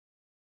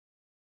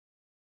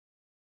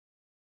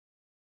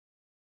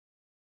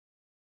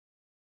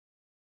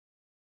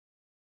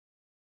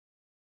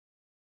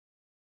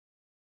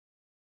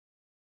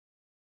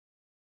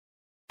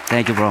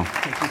Thank you, bro.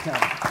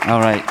 All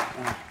right.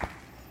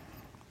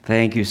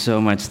 Thank you so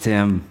much,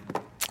 Tim.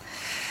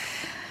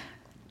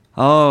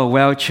 Oh,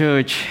 well,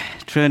 church,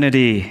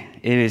 Trinity,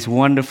 it is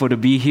wonderful to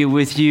be here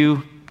with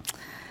you.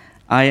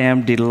 I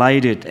am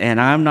delighted, and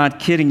I'm not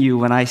kidding you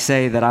when I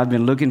say that I've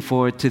been looking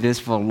forward to this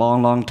for a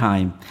long, long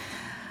time.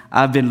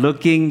 I've been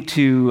looking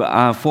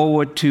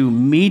forward to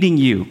meeting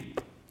you.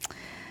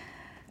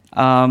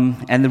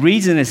 And the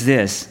reason is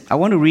this. I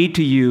want to read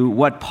to you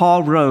what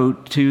Paul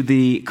wrote to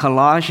the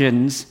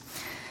Colossians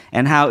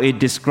and how it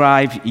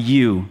describes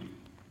you.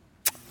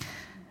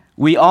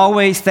 We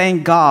always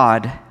thank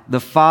God, the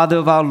Father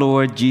of our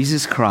Lord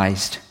Jesus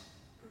Christ,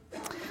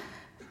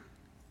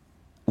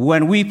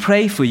 when we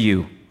pray for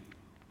you,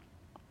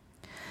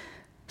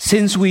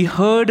 since we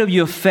heard of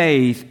your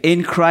faith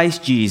in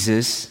Christ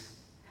Jesus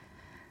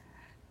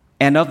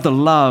and of the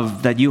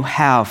love that you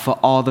have for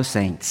all the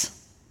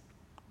saints.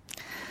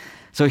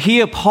 So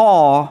here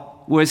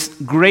Paul was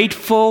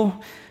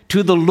grateful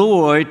to the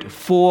Lord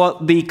for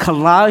the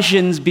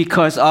Colossians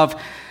because of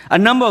a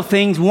number of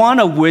things,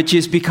 one of which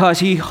is because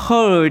he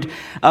heard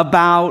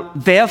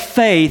about their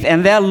faith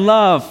and their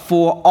love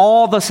for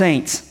all the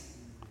saints.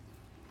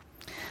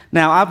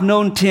 Now, I've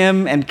known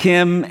Tim and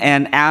Kim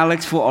and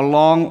Alex for a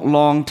long,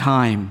 long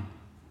time.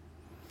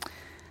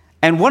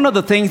 And one of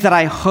the things that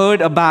I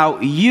heard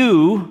about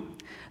you,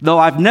 though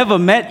I've never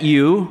met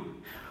you,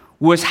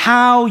 was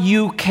how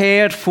you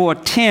cared for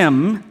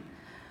Tim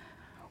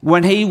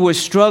when he was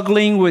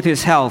struggling with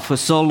his health for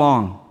so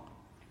long.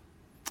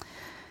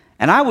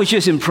 And I was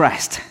just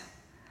impressed.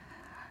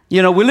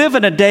 You know, we live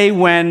in a day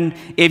when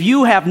if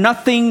you have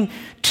nothing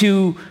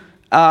to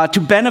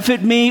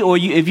benefit me, or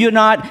if you're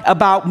not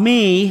about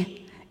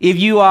me, if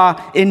you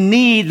are in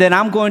need, then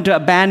I'm going to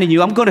abandon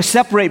you. I'm going to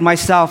separate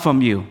myself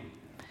from you.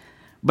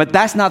 But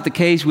that's not the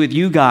case with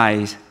you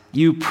guys.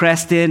 You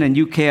pressed in and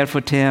you cared for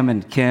Tim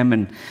and Kim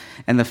and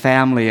the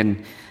family.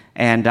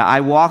 And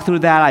I walked through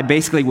that. I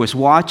basically was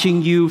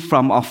watching you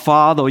from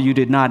afar, though you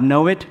did not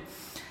know it.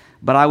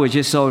 But I was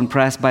just so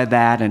impressed by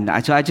that. And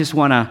so I just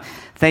want to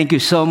thank you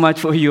so much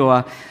for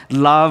your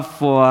love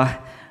for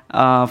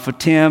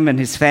Tim and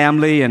his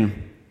family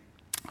and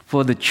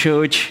for the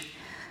church.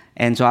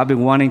 And so I've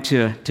been wanting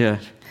to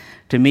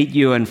meet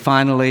you, and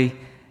finally,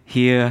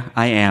 here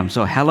I am.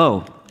 So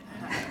hello.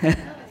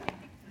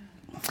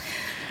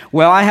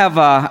 Well, I have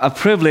a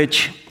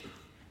privilege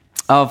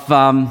of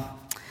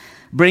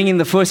bringing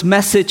the first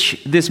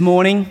message this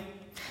morning,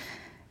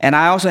 and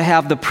I also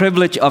have the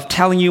privilege of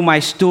telling you my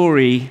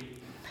story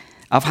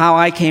of how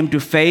I came to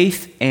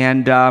faith,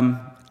 and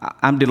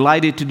I'm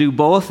delighted to do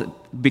both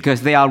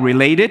because they are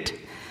related.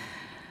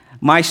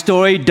 My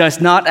story does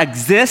not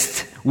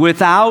exist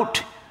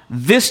without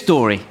this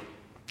story,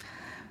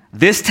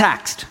 this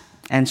text,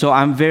 and so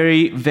I'm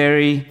very,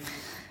 very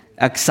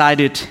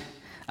excited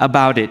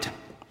about it.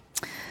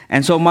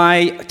 And so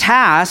my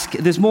task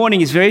this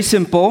morning is very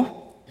simple: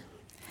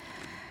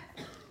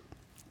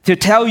 to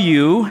tell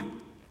you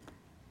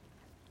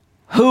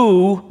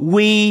who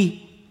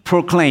we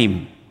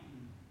proclaim.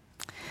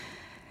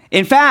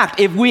 In fact,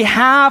 if we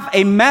have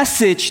a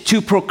message to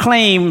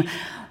proclaim,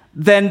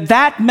 then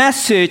that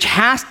message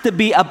has to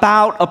be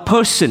about a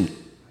person.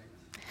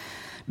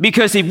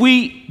 Because if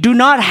we do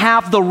not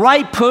have the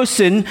right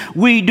person,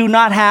 we do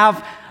not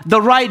have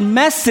the right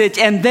message,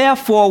 and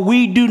therefore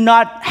we do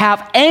not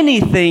have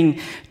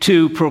anything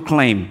to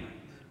proclaim.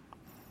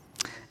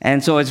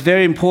 And so it's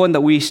very important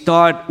that we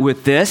start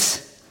with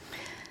this.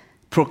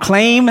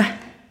 Proclaim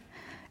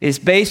is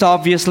based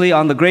obviously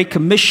on the Great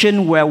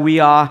Commission, where we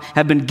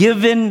have been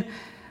given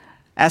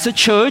as a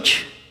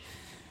church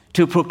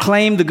to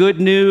proclaim the good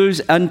news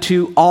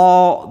unto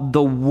all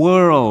the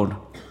world.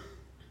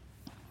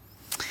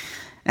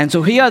 And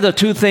so here are the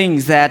two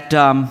things that,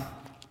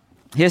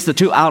 here's the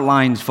two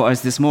outlines for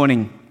us this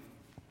morning.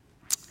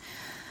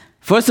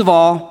 First of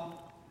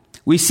all,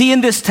 we see in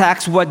this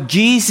text what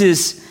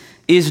Jesus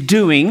is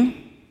doing.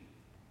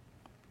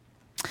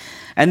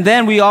 And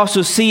then we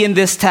also see in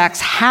this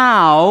text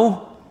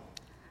how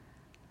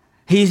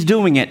he's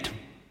doing it.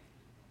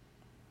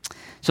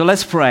 So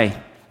let's pray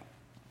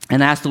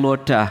and ask the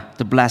Lord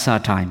to bless our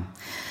time.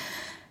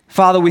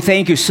 Father, we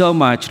thank you so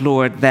much,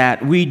 Lord,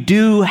 that we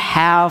do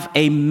have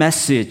a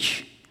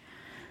message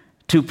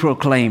to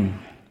proclaim.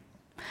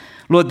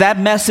 Lord, that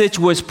message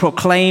was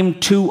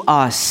proclaimed to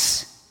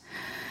us.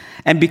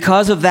 And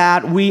because of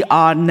that, we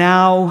are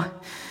now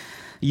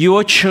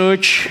your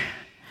church,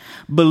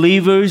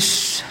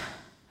 believers,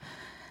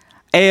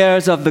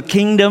 heirs of the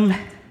kingdom.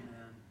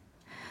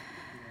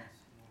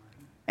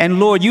 And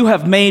Lord, you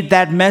have made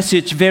that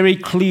message very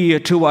clear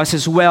to us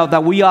as well,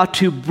 that we are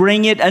to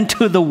bring it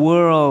into the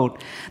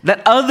world,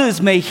 that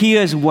others may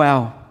hear as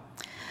well.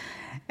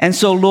 And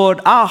so, Lord,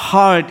 our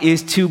heart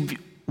is to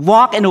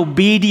walk in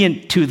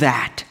obedience to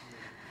that.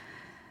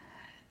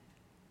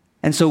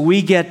 And so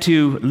we get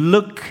to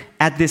look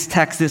at this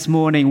text this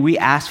morning. We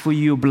ask for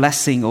your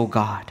blessing, oh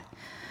God.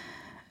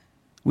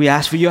 We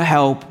ask for your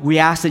help. We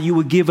ask that you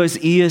would give us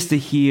ears to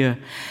hear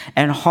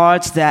and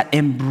hearts that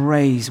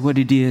embrace what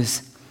it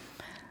is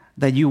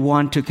that you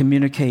want to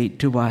communicate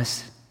to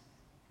us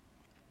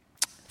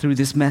through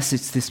this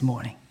message this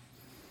morning.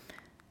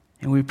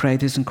 And we pray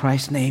this in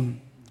Christ's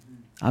name.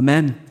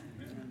 Amen.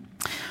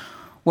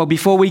 Well,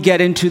 before we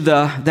get into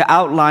the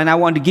outline, I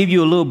want to give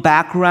you a little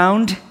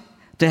background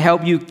to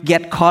help you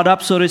get caught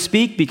up, so to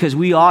speak, because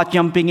we are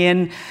jumping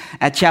in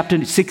at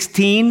chapter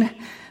 16.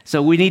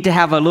 So we need to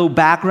have a little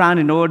background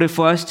in order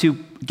for us to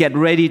get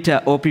ready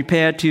to or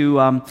prepare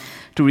to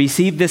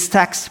receive this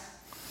text.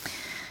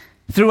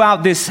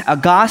 Throughout this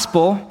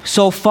gospel,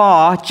 so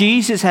far,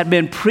 Jesus had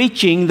been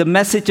preaching the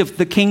message of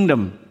the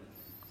kingdom.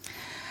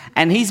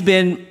 And he's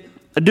been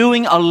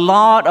doing a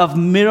lot of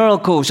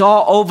miracles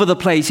all over the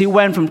place. He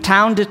went from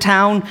town to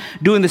town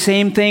doing the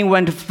same thing,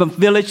 went from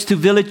village to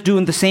village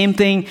doing the same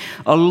thing,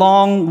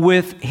 along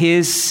with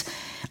his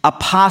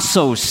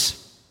apostles.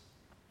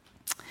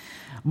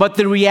 But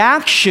the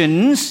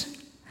reactions,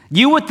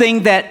 you would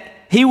think that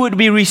he would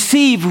be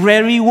received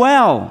very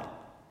well,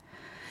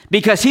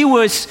 because he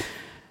was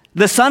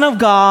the Son of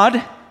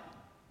God,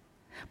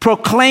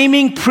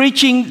 proclaiming,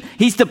 preaching.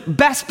 He's the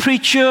best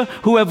preacher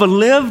who ever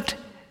lived.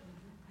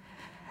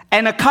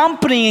 And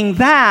accompanying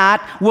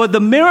that were the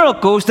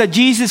miracles that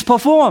Jesus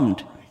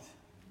performed.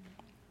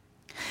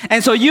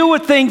 And so you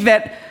would think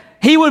that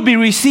he would be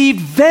received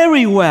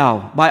very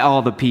well by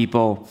all the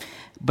people.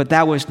 But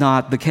that was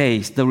not the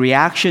case. The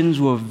reactions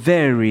were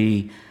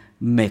very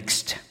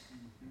mixed.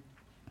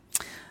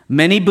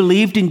 Many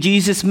believed in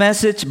Jesus'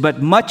 message,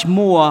 but much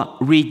more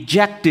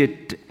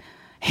rejected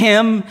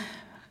him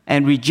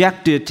and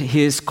rejected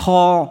his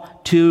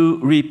call to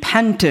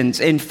repentance.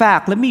 In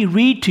fact, let me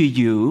read to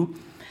you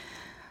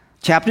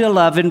chapter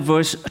 11,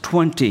 verse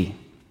 20.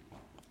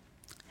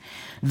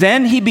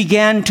 Then he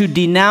began to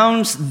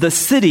denounce the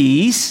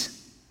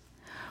cities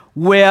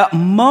where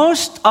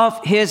most of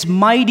his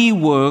mighty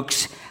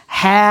works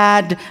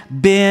had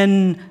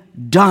been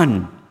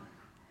done,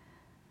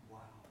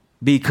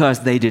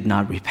 because they did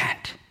not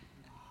repent.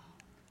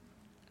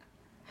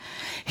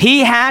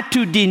 He had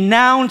to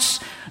denounce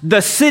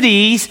the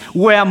cities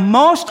where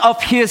most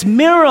of his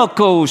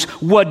miracles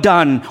were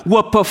done,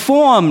 were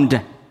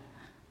performed,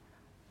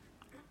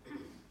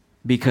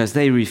 because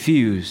they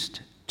refused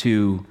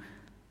to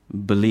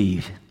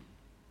believe.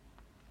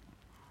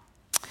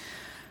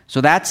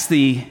 So that's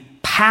the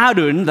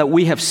pattern that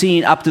we have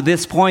seen up to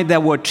this point. There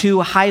were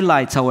two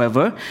highlights,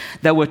 however.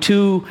 There were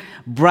two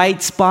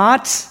bright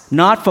spots,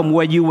 not from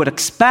where you would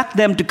expect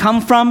them to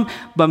come from,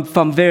 but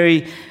from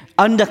very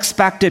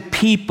unexpected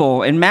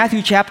people. In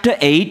Matthew chapter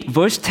 8,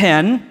 verse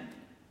 10,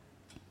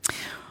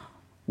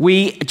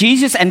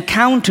 Jesus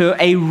encountered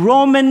a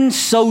Roman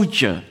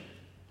soldier,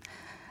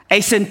 a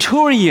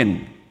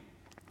centurion.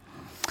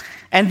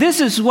 And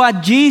this is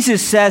what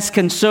Jesus says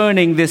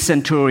concerning this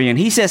centurion.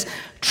 He says,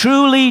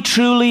 "Truly,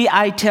 truly,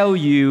 I tell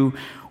you,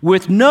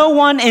 with no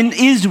one in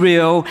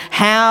Israel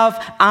have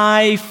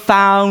I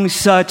found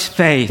such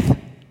faith."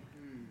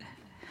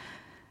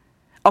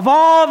 Of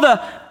all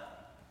the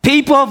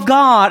people of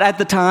God at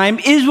the time,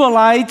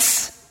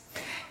 Israelites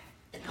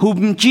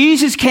whom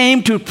Jesus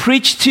came to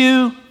preach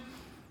to,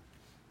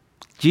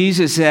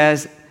 Jesus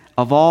says,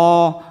 of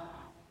all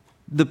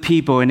the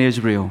people in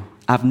Israel,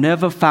 I've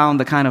never found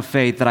the kind of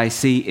faith that I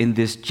see in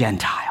this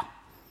Gentile,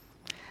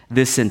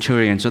 this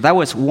centurion. So that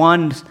was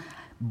one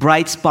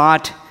bright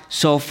spot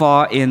so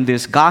far in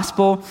this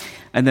gospel.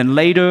 And then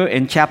later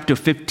in chapter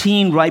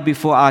 15, right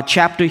before our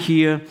chapter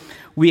here,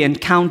 we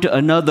encounter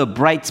another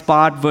bright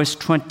spot, verse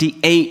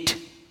 28.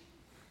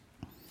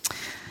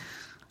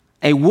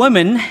 A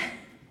woman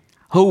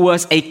who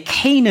was a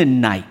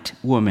Canaanite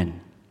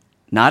woman,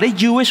 not a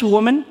Jewish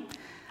woman,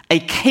 a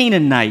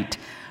Canaanite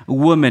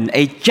woman,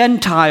 a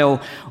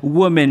Gentile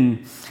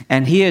woman.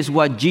 And here's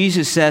what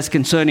Jesus says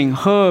concerning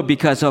her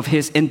because of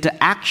his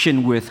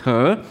interaction with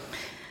her.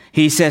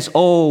 He says,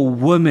 "Oh,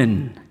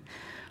 woman,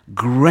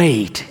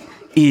 great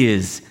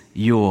is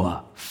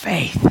your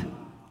faith."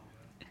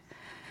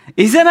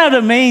 Isn't that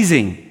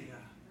amazing?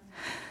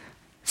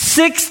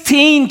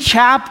 16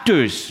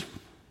 chapters,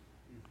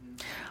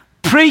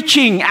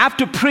 preaching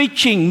after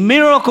preaching,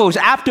 miracles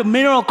after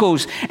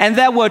miracles, and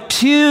there were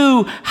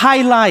two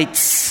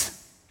highlights.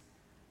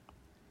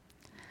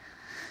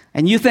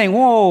 And you think,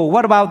 whoa,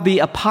 what about the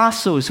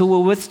apostles who were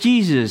with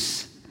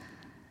Jesus?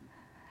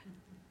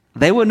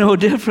 They were no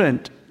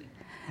different.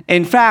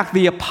 In fact,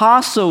 the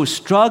apostles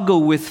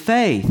struggled with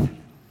faith.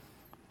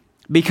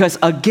 Because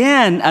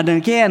again and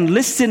again,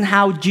 listen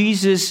how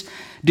Jesus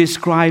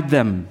described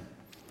them.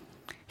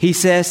 He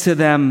says to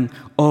them,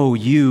 "Oh,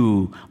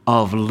 you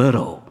of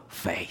little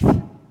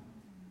faith."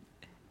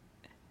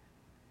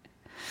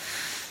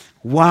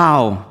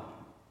 Wow.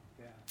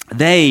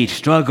 They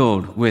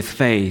struggled with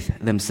faith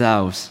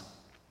themselves.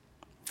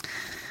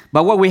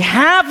 But what we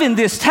have in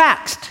this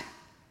text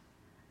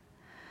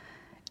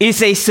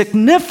is a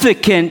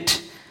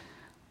significant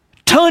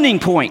turning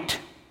point.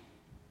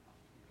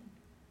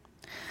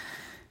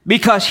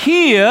 Because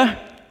here,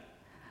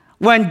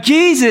 when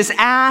Jesus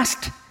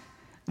asked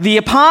the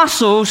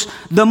apostles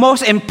the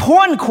most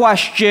important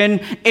question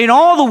in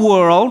all the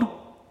world,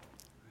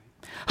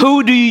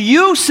 Who do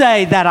you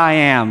say that I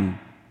am?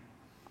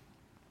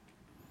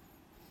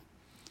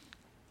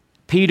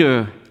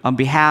 Peter, on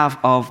behalf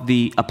of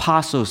the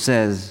apostles,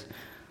 says,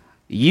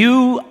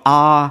 you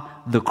are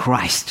the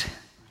Christ,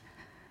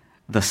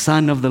 the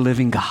Son of the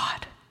living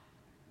God.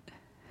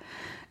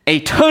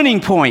 A turning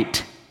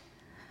point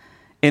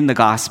in the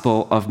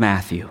Gospel of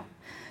Matthew.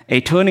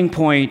 A turning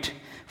point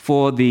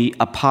for the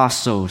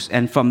apostles.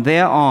 And from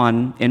there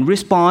on, in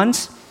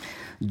response,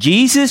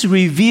 Jesus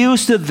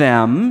reveals to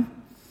them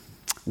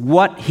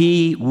what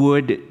he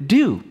would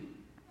do.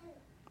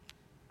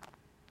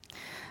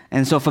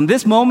 And so from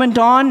this moment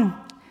on,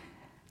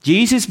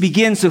 Jesus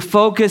begins to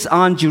focus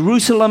on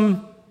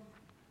Jerusalem,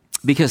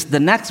 because the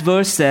next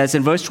verse says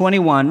in verse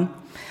 21,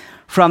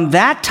 from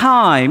that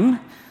time,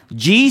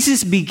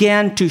 Jesus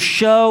began to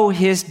show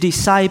his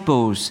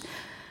disciples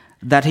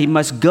that he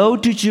must go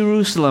to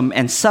Jerusalem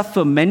and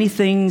suffer many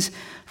things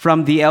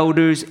from the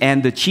elders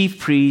and the chief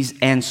priests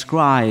and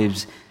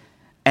scribes,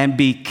 and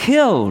be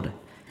killed,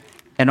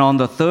 and on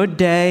the third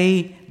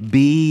day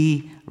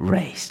be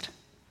raised.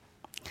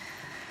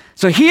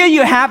 So here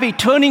you have a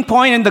turning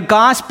point in the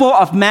Gospel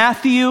of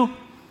Matthew.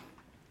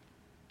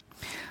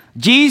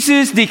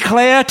 Jesus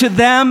declared to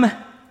them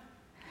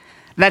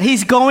that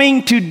he's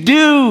going to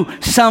do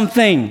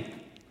something.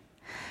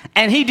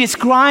 And he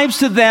describes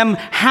to them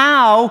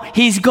how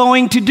he's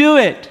going to do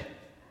it.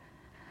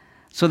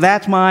 So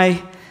that's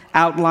my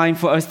outline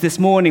for us this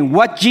morning.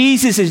 What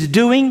Jesus is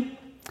doing.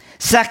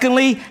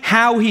 Secondly,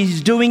 how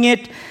he's doing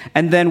it.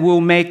 And then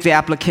we'll make the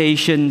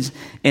applications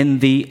in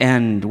the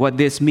end. What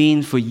this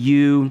means for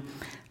you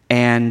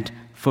and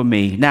for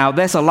me. Now,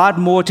 there's a lot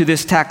more to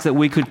this text that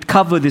we could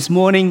cover this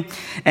morning,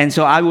 and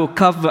so I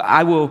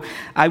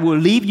will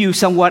leave you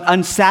somewhat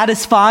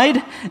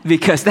unsatisfied,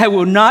 because that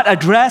will not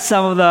address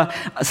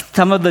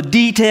some of the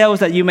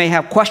details that you may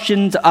have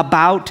questions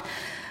about.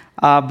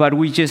 But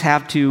we just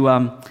have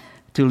to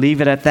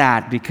leave it at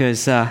that,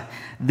 because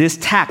this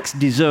text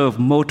deserves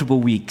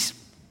multiple weeks.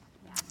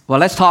 Well,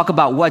 let's talk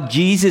about what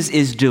Jesus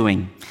is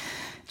doing.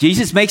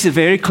 Jesus makes it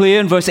very clear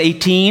in verse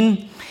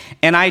 18,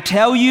 and I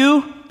tell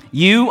you,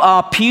 you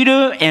are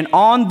Peter, and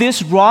on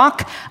this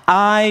rock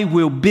I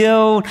will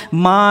build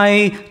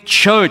my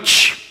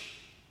church.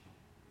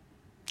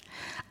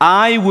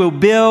 I will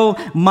build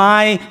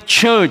my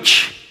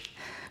church.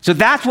 So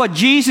that's what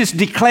Jesus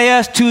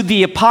declares to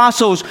the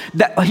apostles,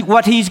 that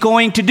what he's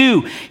going to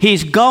do.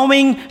 He's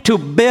going to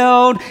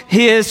build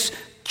his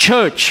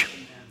church.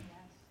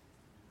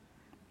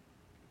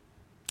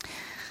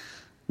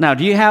 Now,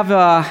 do you have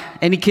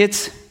any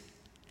kids?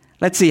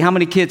 Let's see, how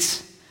many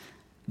kids?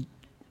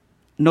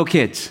 No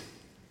kids.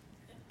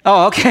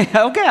 Oh, okay,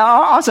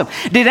 awesome.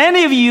 Did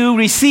any of you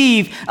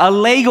receive a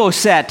Lego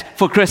set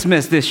for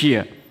Christmas this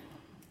year?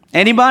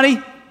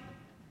 Anybody?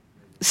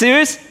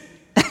 Serious?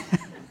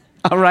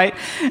 All right.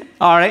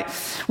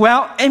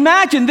 Well,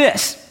 imagine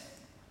this.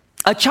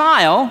 A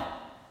child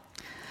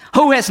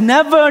who has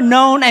never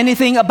known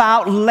anything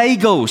about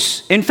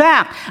Legos. In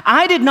fact,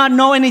 I did not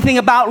know anything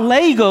about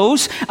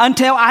Legos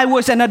until I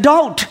was an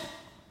adult.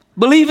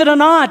 Believe it or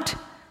not.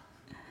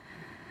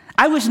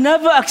 I was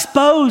never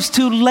exposed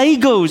to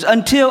Legos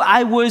until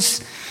I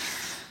was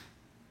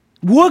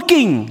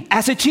working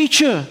as a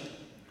teacher.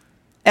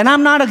 And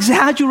I'm not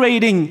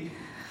exaggerating.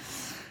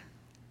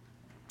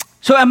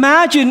 So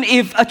imagine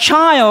if a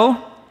child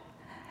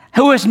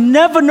who has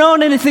never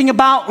known anything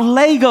about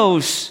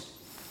Legos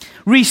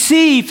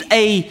received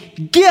a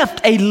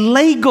gift, a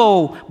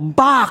Lego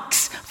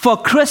box for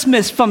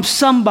Christmas from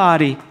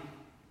somebody.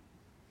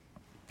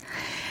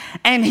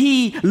 And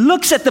he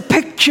looks at the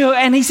picture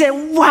and he said,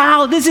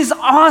 wow, this is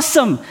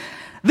awesome.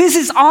 This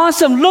is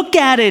awesome. Look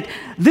at it.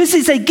 This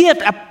is a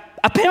gift.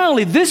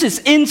 Apparently, this is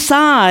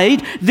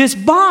inside this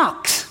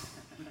box.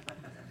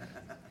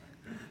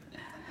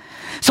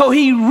 So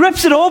he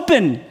rips it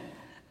open.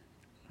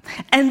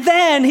 And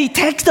then he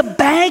takes the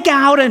bag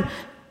out and,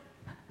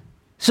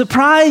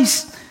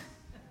 surprise,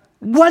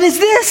 what is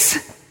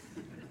this?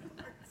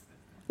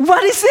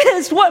 What is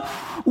this?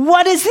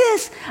 What is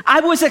this?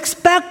 I was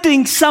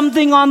expecting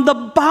something on the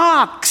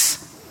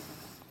box.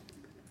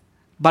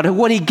 But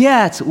what he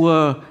gets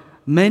were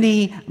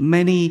many,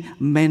 many,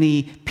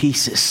 many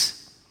pieces.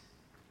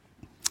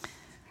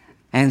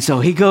 And so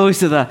he goes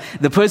to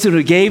the person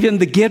who gave him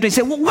the gift and he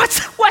said, well, what's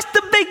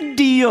the big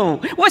deal?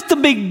 What's the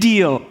big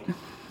deal?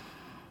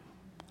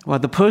 Well,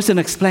 the person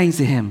explains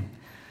to him,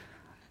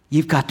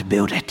 you've got to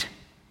build it.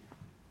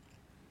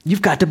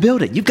 You've got to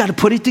build it. You've got to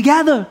put it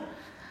together.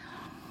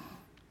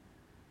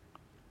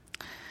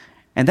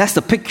 And that's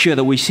the picture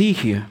that we see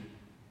here.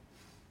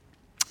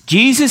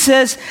 Jesus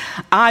says,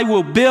 I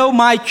will build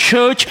my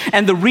church,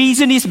 and the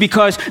reason is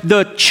because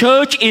the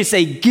church is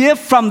a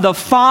gift from the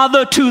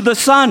Father to the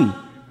Son.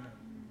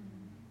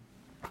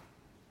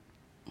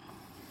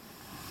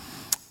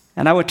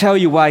 And I will tell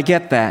you why I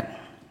get that.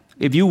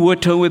 If you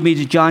would turn with me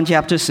to John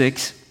chapter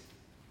 6.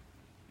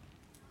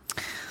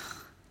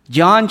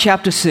 John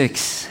chapter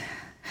 6.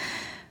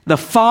 The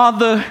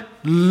Father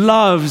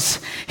loves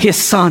His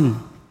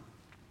Son.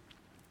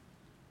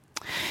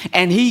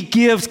 and he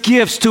gives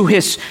gifts to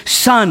his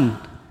son.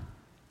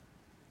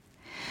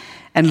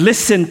 And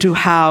listen to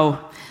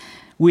how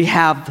we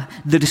have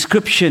the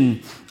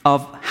description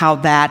of how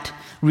that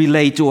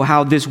relates or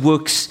how this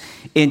works.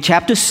 In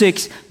chapter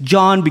 6,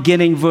 John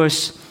beginning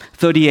verse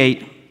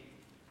 38.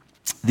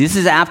 This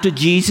is after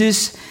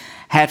Jesus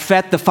had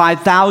fed the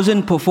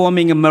 5,000,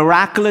 performing a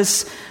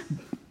miraculous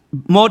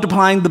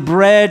multiplying the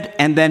bread,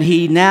 and then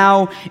he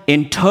now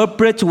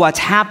interprets what's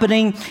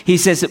happening. He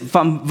says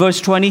from verse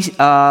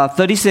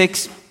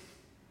 36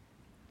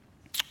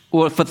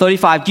 or for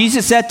 35,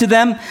 Jesus said to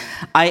them,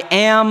 I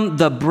am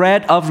the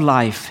bread of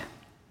life.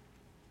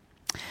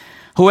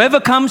 Whoever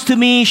comes to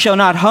me shall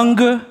not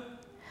hunger,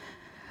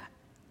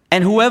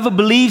 and whoever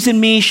believes in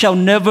me shall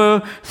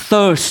never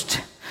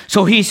thirst.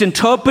 So he's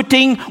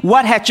interpreting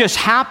what had just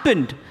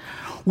happened.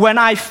 When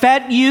I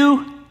fed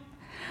you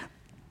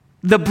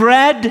the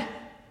bread,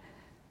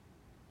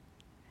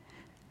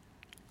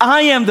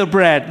 I am the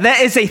bread.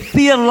 There is a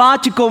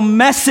theological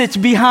message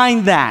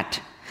behind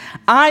that.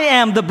 I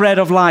am the bread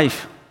of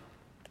life.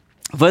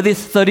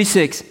 Verse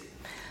 36.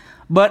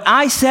 But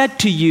I said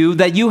to you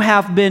that you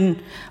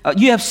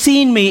have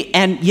seen me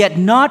and yet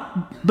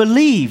not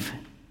believe.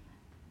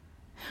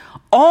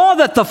 All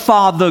that the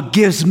Father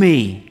gives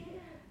me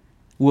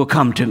will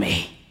come to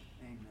me.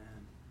 Amen.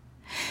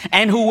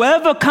 And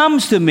whoever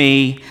comes to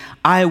me,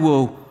 I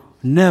will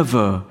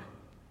never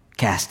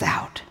cast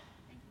out.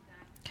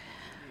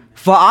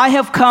 For I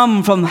have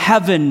come from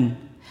heaven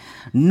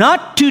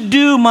not to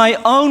do my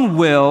own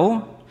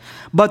will,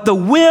 but the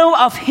will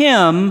of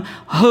him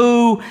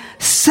who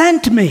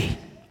sent me.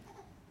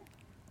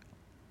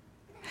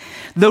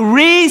 The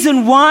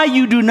reason why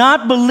you do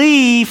not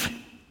believe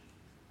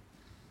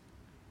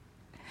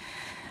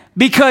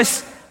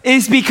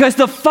is because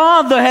the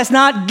Father has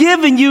not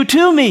given you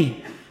to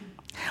me.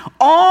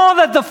 All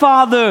that the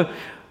Father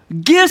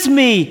gives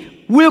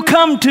me will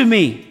come to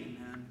me.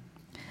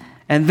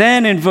 And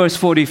then in verse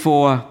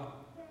 44,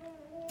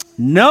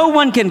 no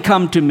one can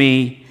come to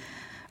me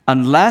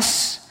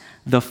unless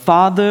the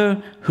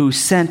Father who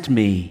sent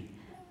me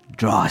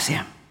draws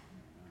him.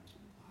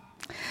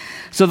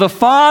 So the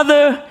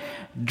Father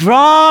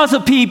draws the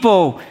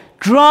people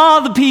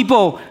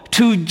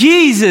to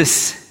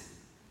Jesus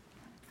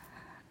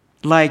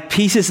like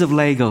pieces of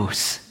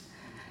Legos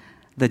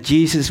that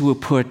Jesus will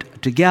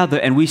put together.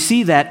 And we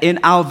see that in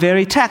our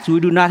very text. We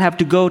do not have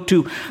to go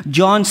to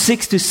John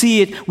 6 to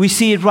see it. We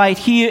see it right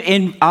here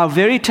in our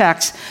very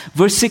text,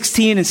 verse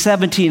 16 and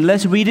 17.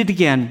 Let's read it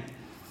again.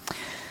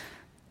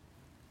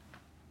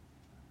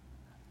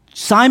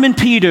 Simon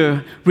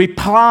Peter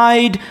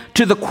replied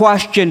to the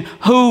question,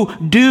 who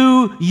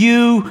do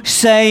you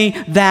say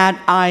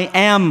that I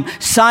am?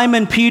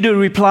 Simon Peter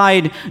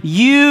replied,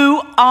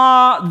 you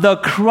are the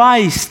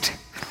Christ,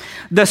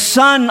 the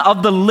Son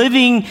of the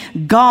living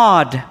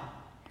God.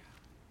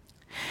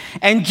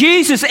 And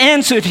Jesus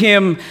answered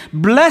him,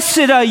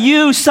 blessed are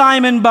you,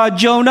 Simon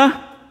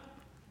Bar-Jonah,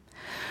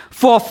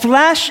 for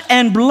flesh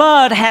and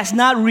blood has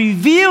not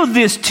revealed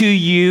this to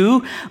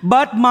you,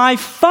 but my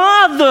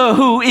Father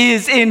who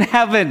is in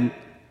heaven.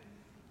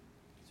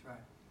 That's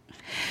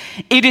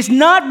right. It is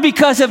not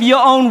because of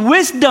your own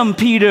wisdom,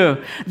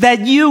 Peter,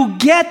 that you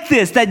get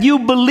this, that you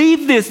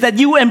believe this, that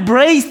you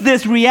embrace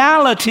this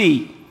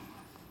reality.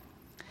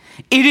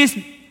 It is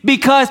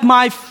because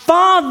my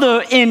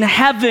Father in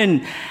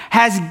heaven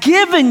has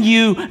given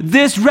you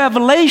this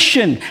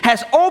revelation,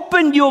 has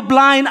opened your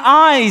blind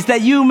eyes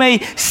that you may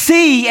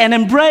see and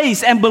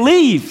embrace and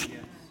believe.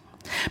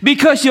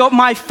 Because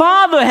my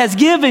Father has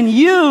given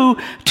you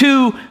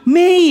to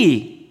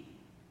me.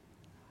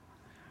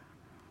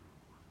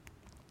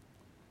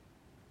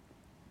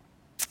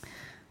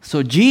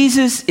 So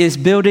Jesus is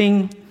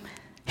building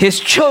his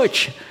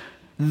church,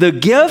 the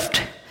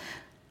gift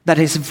that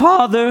his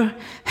Father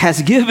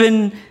has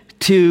given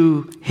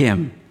to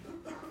him.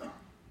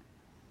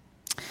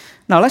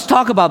 Now let's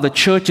talk about the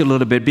church a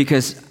little bit,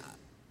 because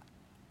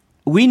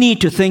we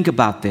need to think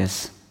about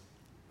this.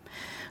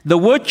 The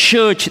word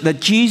church that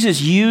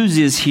Jesus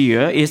uses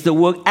here is the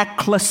word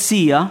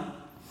ecclesia.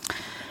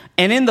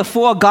 And in the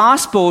four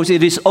Gospels,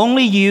 it is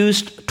only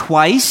used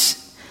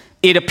twice.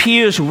 It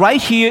appears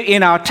right here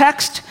in our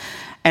text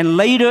and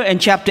later in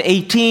chapter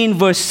 18,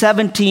 verse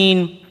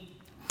 17.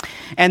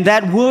 And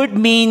that word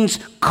means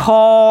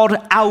called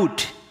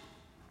out.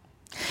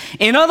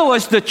 In other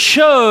words, the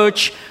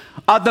church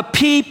are the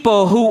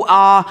people who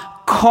are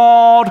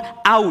called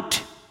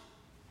out.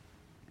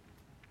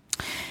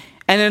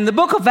 And in the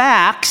book of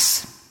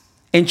Acts,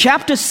 in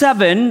chapter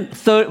 7,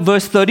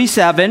 verse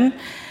 37,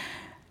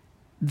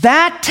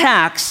 that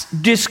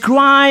text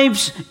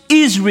describes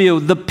Israel,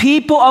 the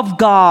people of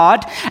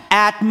God,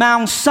 at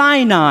Mount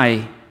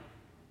Sinai,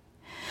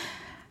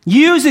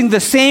 using the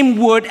same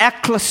word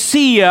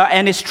ecclesia,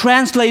 and is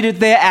translated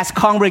there as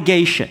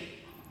congregation.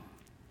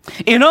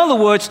 In other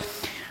words,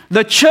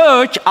 the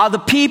church are the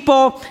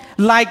people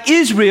like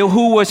Israel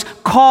who was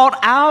called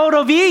out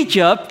of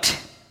Egypt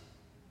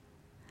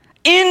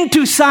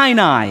into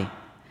Sinai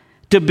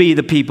to be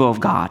the people of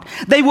God.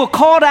 They were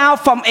called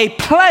out from a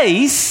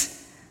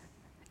place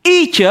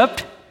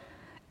Egypt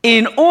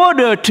in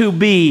order to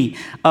be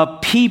a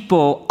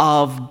people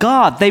of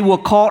God. They were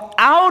called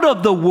out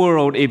of the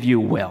world, if you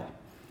will,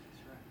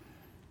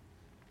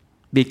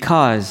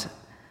 because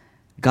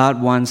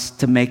God wants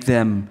to make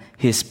them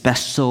his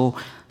special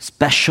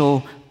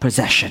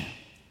possession.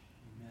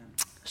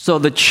 So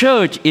the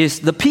church is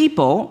the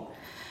people.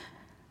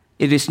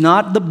 It is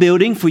not the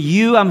building. For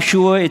you, I'm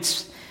sure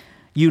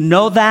you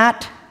know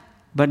that,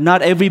 but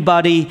not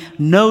everybody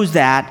knows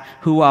that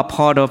who are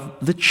part of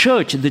the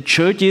church. The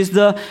church is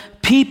the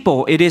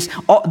people. It is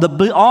all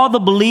the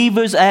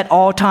believers at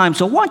all times.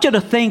 So I want you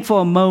to think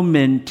for a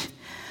moment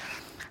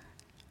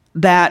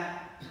that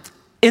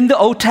in the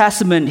Old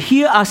Testament,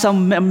 here are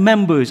some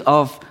members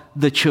of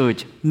the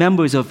church,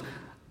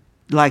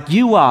 like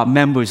you are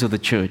members of the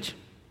church.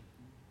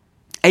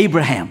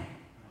 Abraham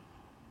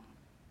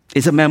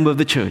is a member of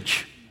the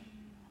church.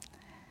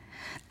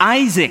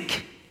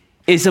 Isaac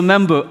is a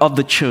member of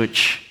the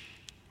church.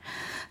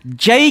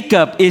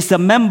 Jacob is a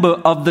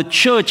member of the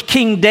church.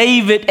 King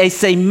David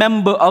is a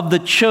member of the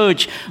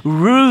church.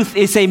 Ruth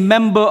is a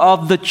member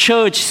of the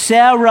church.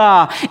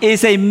 Sarah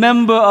is a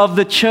member of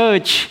the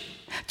church.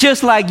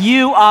 Just like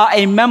you are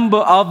a member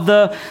of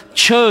the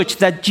church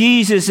that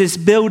Jesus is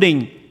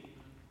building.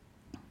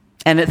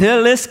 And the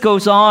list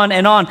goes on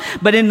and on.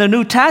 But in the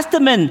New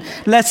Testament,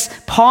 let's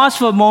pause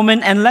for a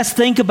moment and let's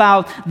think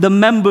about the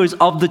members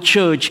of the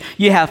church.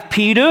 You have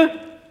Peter,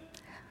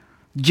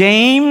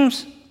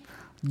 James,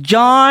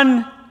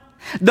 John,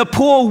 the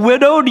poor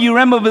widow. Do you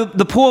remember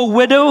the poor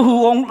widow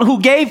who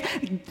gave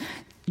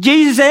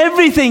Jesus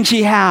everything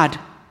she had?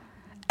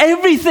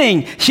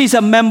 Everything. She's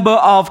a member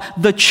of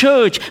the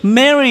church.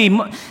 Mary,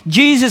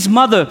 Jesus'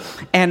 mother,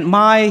 and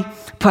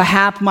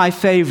perhaps my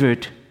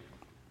favorite.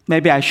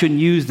 Maybe I shouldn't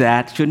use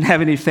that. Shouldn't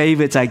have any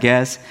favorites, I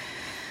guess.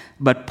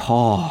 But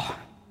Paul,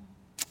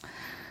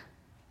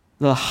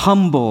 the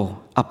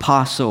humble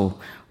apostle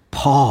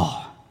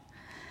Paul.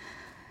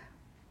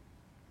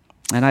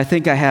 And I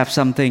think I have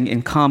something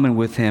in common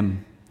with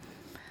him.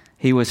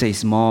 He was a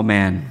small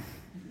man.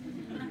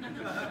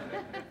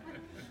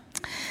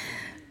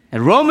 A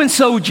Roman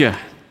soldier,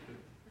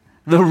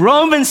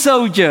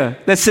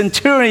 the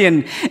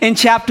centurion in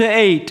chapter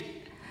 8.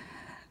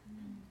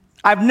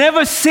 I've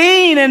never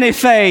seen any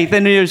faith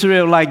in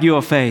Israel like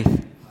your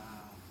faith.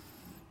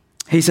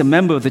 He's a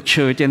member of the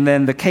church. And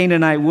then the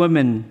Canaanite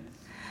woman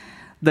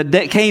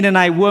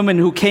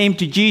who came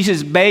to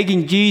Jesus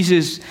begging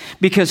Jesus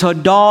because her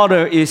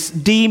daughter is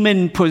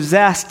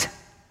demon-possessed.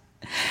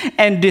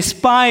 And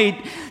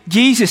despite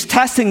Jesus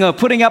testing her,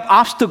 putting up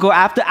obstacle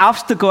after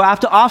obstacle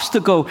after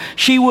obstacle,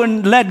 she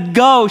wouldn't let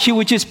go. She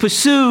would just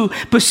pursue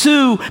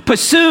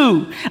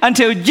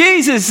until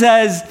Jesus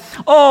says,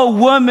 "Oh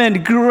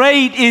woman,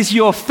 great is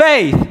your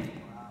faith."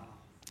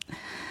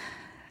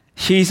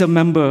 She's a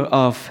member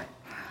of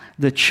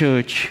the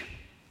church.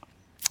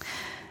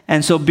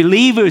 And so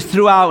believers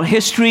throughout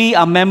history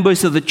are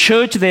members of the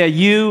church. They are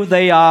you,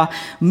 they are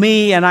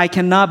me, and I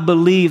cannot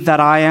believe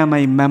that I am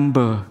a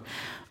member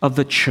of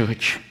the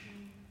church.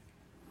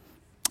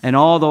 And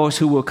all those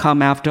who will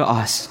come after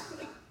us.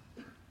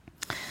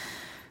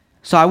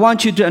 So I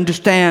want you to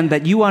understand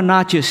that you are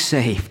not just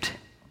saved.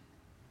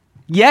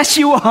 Yes,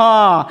 you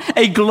are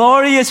a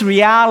glorious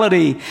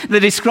reality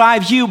that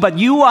describes you, but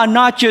you are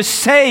not just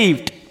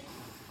saved.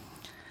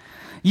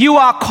 You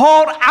are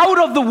called out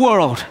of the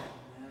world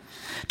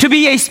to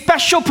be a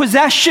special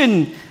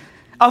possession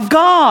of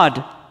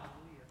God.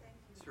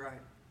 That's right.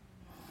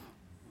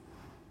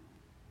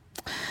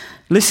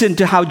 Listen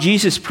to how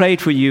Jesus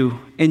prayed for you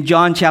in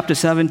John chapter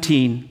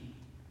 17.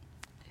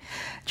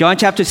 John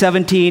chapter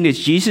 17 is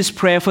Jesus'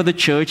 prayer for the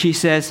church. He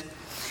says,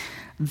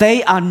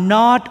 "They are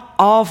not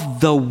of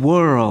the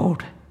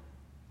world,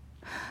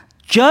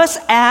 just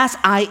as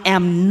I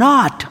am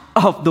not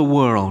of the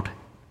world."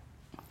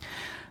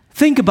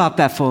 Think about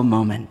that for a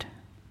moment.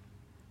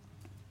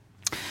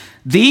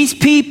 These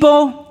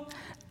people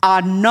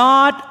are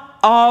not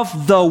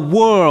of the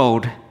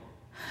world,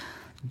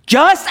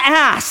 just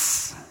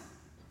as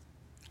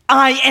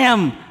I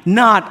am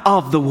not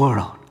of the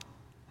world.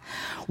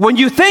 When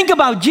you think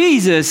about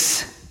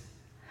Jesus,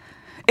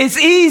 it's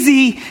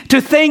easy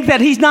to think that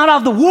he's not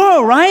of the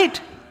world,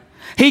 right?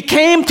 He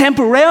came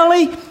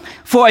temporarily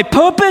for a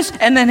purpose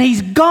and then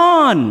he's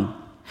gone.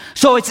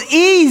 So it's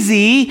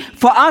easy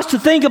for us to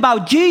think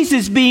about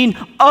Jesus being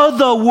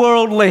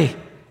otherworldly.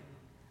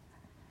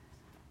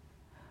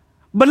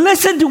 But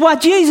listen to what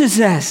Jesus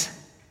says.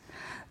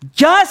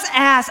 Just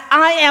as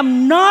I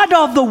am not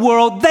of the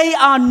world, they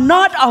are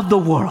not of the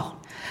world.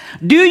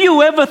 Do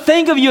you ever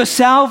think of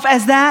yourself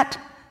as that?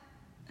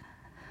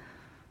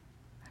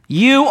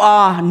 You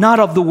are not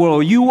of the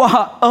world. You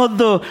are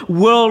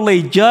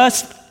otherworldly,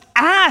 just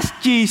as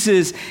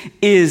Jesus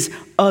is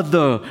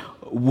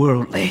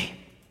otherworldly.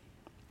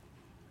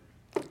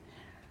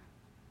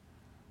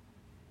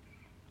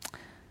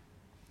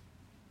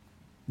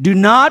 Do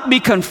not be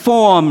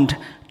conformed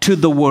to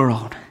the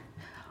world,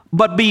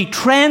 but be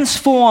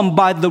transformed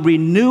by the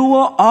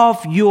renewal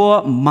of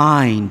your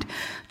mind.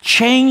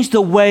 Change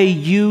the way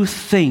you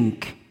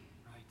think.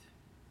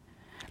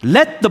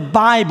 Let the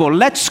Bible,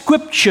 let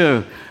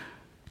Scripture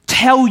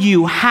tell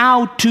you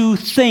how to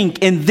think.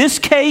 In this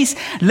case,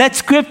 let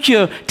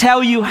Scripture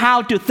tell you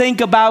how to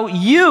think about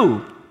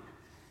you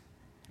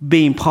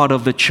being part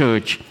of the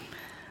church.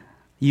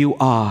 You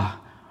are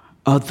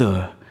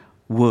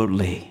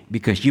otherworldly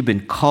because you've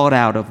been called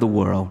out of the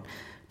world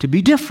to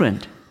be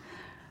different,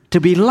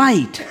 to be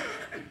light,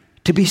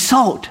 to be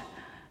salt,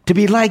 to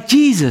be like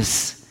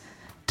Jesus,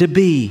 to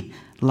be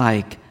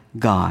like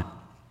God.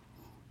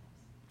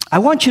 I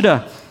want you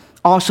to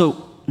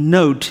also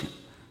note,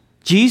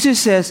 Jesus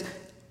says,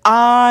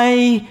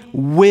 I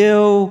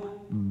will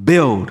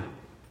build.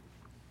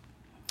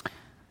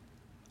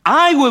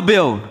 I will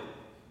build.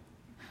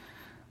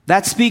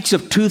 That speaks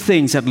of two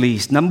things at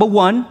least. Number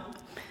one,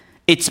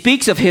 it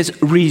speaks of his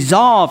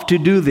resolve to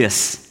do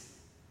this.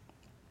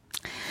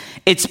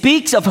 It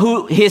speaks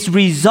of his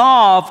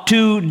resolve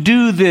to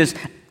do this.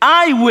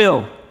 I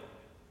will.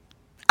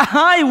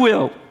 I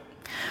will.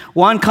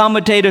 One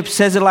commentator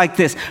says it like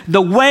this: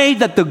 the way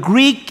that the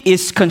Greek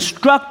is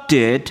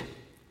constructed,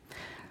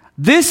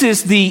 this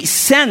is the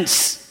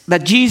sense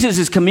that Jesus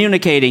is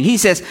communicating. He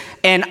says,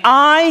 and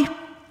I,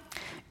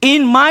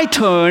 in my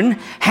turn,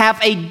 have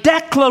a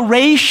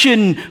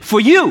declaration for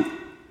you.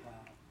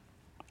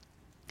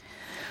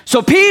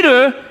 So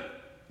Peter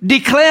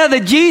declared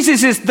that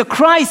Jesus is the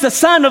Christ, the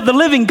Son of the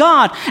living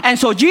God. And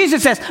so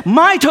Jesus says,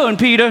 my turn,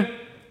 Peter.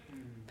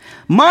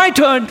 My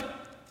turn.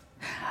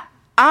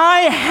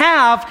 I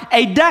have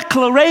a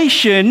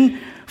declaration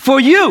for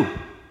you.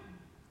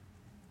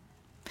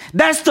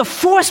 That's the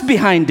force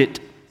behind it.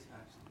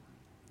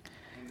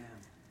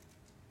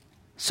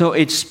 So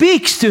it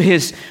speaks to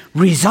his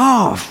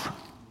resolve,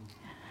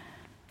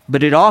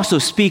 but it also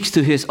speaks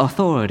to his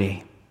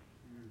authority.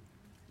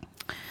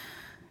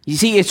 You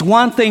see, it's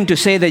one thing to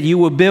say that you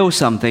will build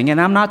something, and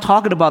I'm not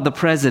talking about the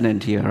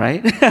president here,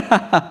 right?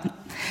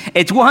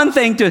 It's one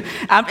thing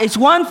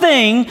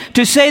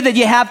to say that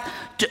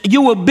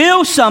you will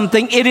build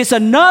something. It is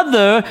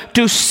another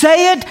to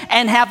say it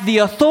and have the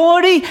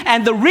authority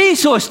and the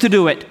resource to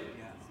do it.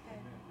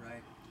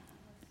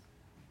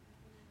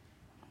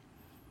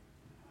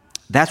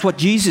 That's what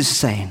Jesus is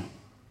saying.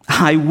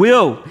 I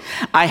will.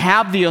 I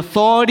have the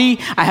authority.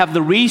 I have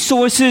the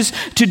resources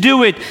to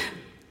do it.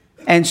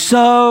 And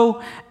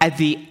so, at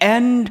the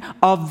end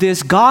of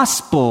this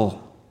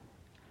gospel,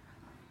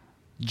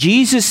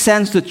 Jesus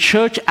sends the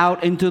church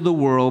out into the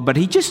world, but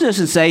he just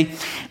doesn't say,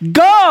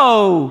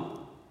 go,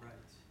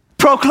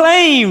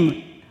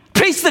 proclaim,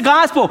 preach the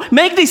gospel,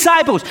 make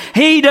disciples.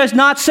 He does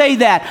not say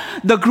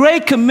that. The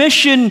Great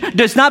Commission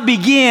does not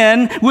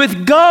begin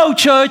with go,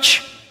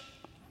 church.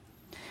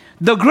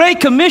 The Great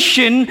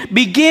Commission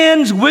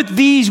begins with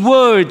these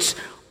words: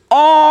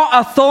 all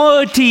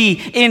authority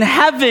in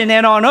heaven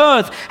and on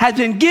earth has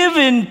been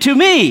given to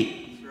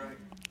me.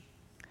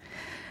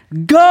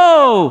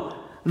 Go,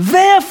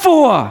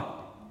 therefore,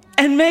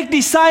 and make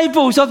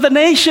disciples of the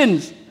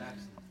nations.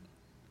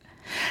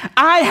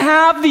 I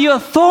have the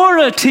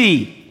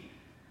authority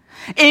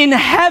in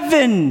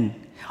heaven.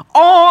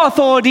 All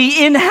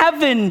authority in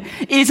heaven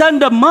is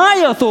under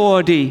my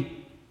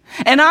authority.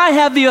 And I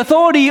have the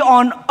authority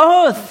on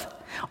earth.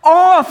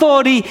 All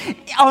authority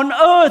on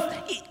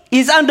earth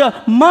is under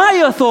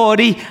my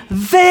authority.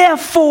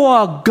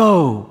 Therefore,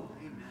 go.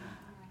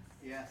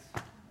 Yes.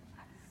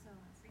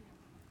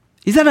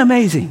 Is that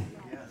amazing?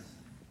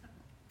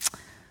 Yes.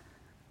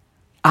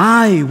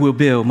 I will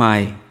build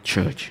my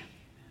church.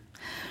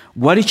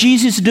 What is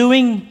Jesus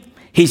doing?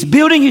 He's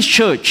building his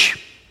church.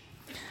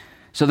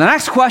 So the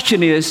next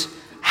question is,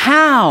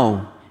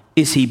 how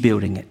is he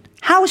building it?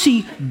 How is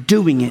he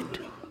doing it?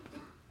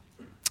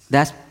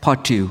 That's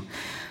part 2.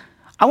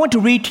 I want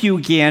to read to you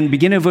again,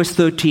 beginning at verse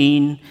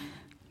 13.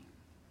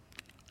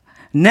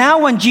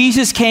 Now when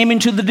Jesus came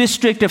into the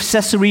district of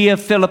Caesarea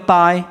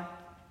Philippi,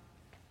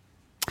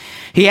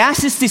 he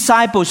asked his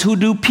disciples, who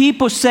do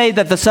people say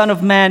that the Son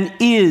of Man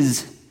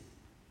is?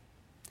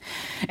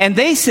 And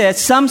they said,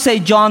 some say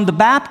John the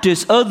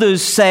Baptist,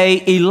 others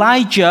say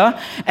Elijah,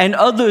 and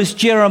others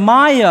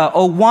Jeremiah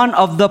or one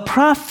of the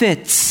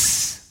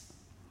prophets.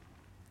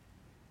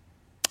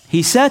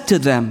 He said to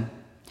them,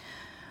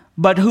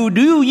 but who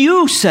do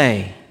you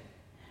say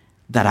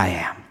that I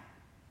am?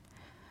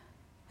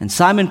 And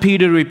Simon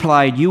Peter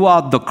replied, you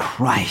are the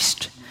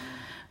Christ,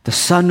 the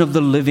Son of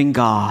the living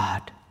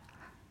God.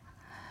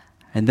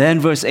 And then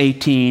verse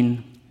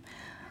 18,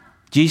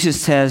 Jesus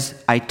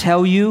says, I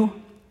tell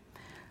you,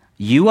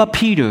 you are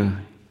Peter,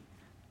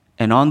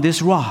 and on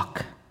this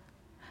rock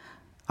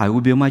I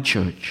will build my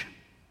church,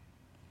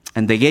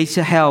 and the gates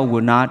of hell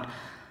will not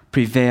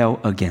prevail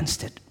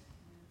against it.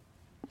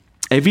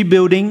 Every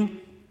building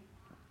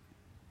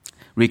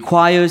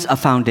requires a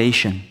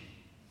foundation.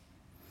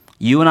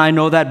 You and I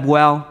know that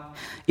well.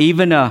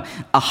 Even a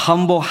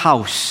humble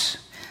house.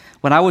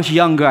 When I was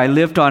younger, I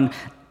lived on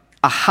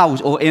a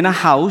house or in a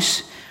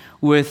house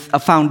with a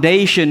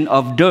foundation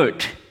of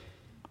dirt.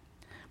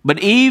 But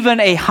even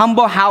a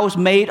humble house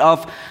made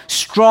of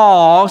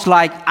straws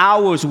like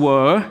ours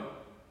were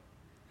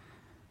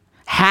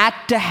had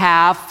to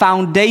have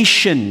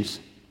foundations.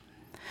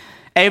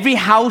 Every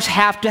house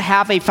have to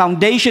have a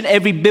foundation.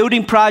 Every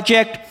building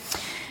project,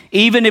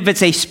 even if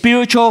it's a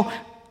spiritual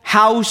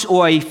house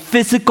or a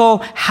physical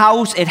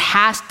house, it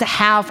has to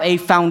have a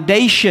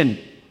foundation.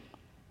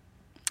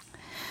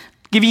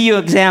 Give you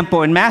an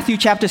example. In Matthew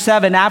chapter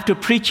 7, after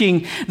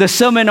preaching the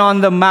Sermon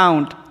on the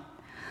Mount,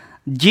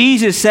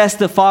 Jesus says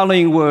the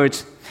following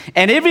words,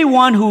 "And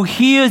everyone who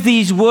hears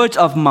these words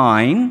of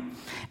mine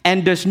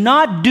and does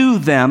not do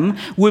them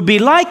will be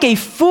like a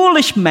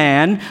foolish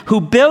man who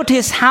built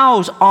his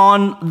house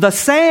on the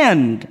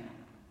sand.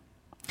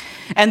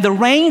 And the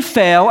rain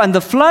fell, and the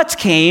floods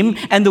came,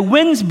 and the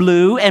winds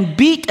blew and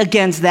beat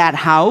against that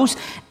house,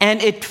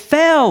 and it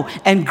fell,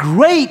 and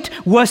great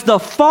was the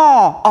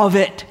fall of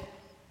it."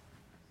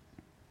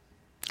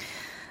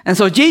 And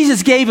so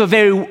Jesus gave a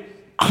very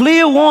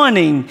clear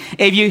warning.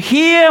 If you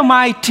hear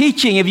my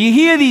teaching, if you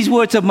hear these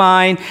words of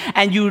mine,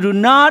 and you do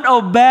not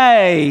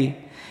obey,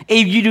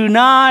 if you do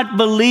not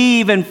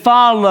believe and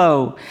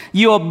follow,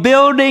 you are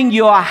building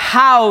your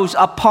house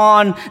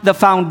upon the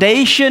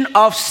foundation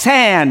of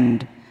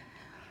sand,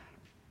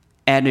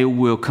 and it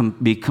will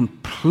be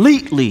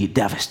completely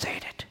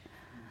devastated.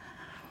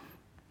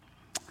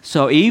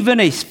 So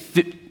even a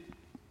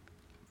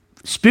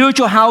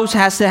spiritual house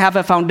has to have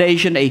a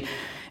foundation.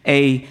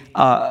 A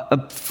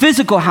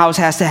physical house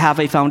has to have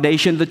a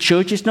foundation. The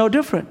church is no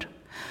different.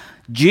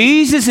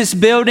 Jesus is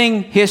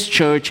building his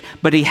church,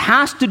 but he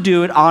has to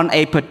do it on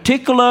a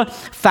particular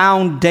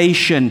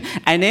foundation.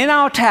 And in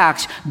our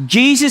text,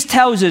 Jesus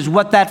tells us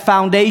what that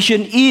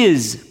foundation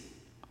is.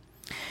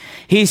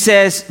 He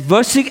says,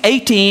 verse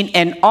 18,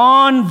 "And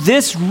on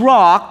this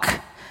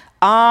rock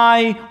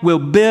I will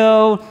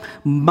build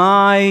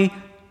my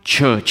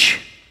church."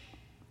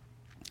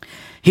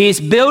 He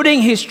is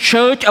building his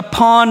church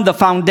upon the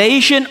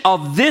foundation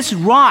of this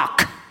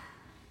rock.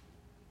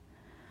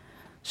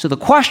 So the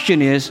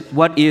question is,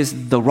 what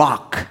is the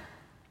rock?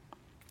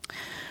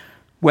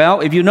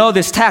 Well, if you know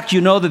this text,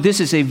 you know that this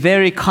is a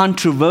very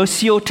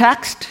controversial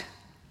text.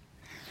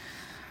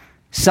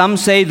 Some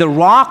say the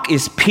rock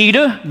is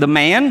Peter, the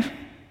man.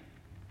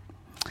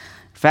 In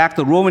fact,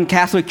 the Roman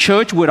Catholic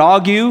Church would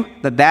argue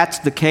that that's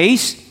the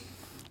case,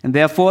 and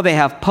therefore they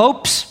have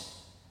popes.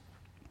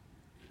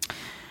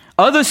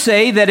 Others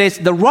say that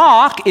the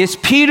rock is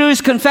Peter's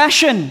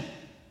confession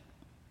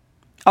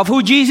of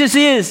who Jesus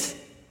is.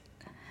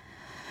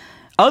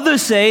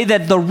 Others say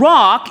that the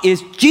rock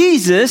is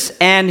Jesus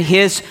and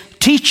his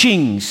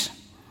teachings.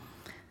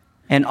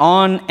 And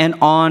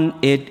on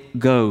it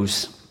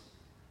goes.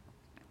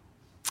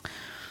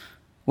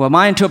 Well,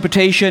 my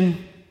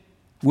interpretation,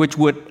 which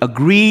would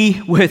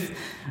agree with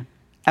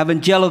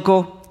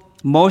evangelical,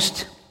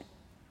 most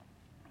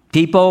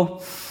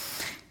people,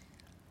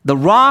 the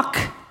rock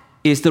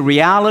is the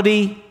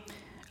reality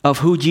of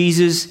who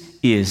Jesus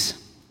is.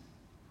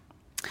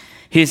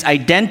 His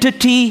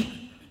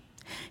identity,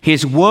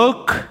 his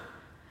work,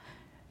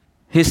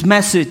 his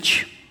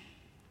message.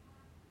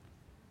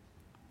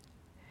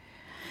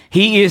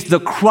 He is the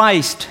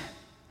Christ.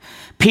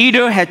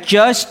 Peter had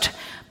just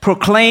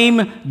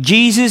proclaimed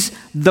Jesus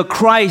the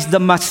Christ, the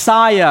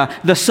Messiah,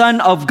 the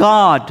Son of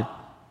God.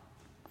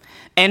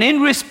 And in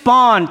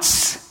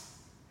response,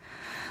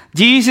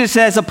 Jesus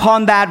says,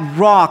 "Upon that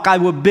rock I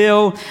will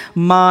build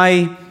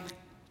my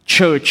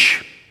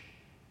church."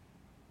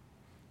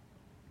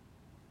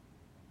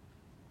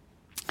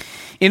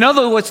 In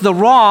other words, the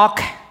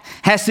rock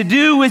has to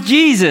do with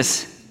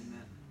Jesus.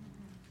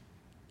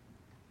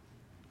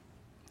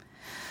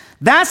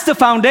 That's the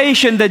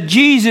foundation that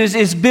Jesus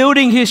is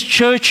building his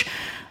church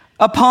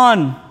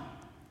upon.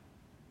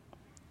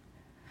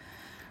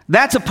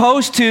 That's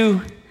opposed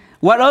to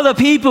what other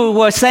people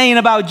were saying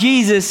about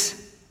Jesus.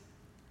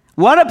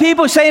 What are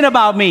people saying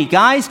about me,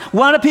 guys?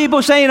 What are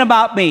people saying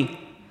about me?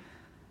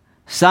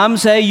 Some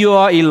say you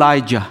are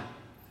Elijah.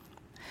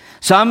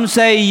 Some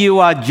say you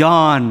are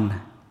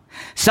John.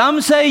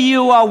 Some say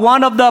you are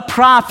one of the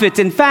prophets.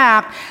 In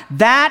fact,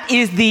 that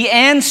is the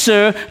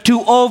answer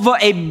to over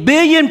 1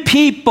 billion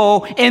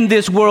people in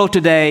this world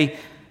today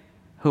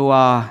who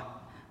are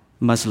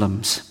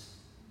Muslims.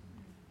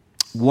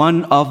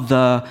 One of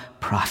the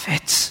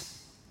prophets.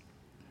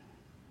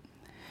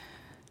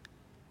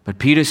 But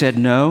Peter said,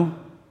 "No.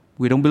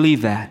 We don't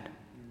believe that.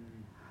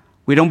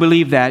 We don't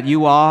believe that.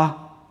 You are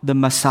the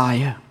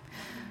Messiah,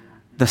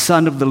 the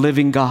Son of the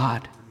living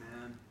God.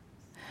 Amen.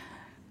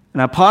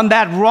 And upon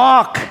that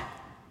rock,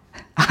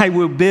 I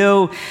will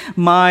build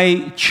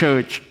my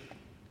church."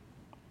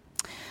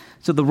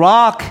 So the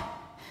rock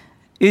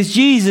is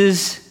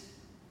Jesus,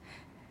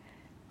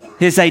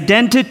 his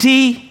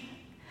identity,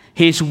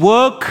 his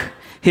work,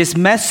 his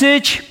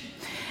message.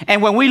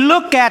 And when we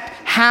look at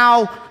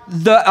how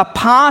the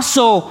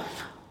apostle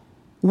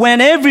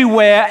went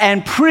everywhere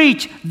and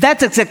preached,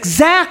 that's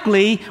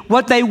exactly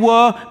what they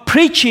were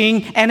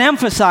preaching and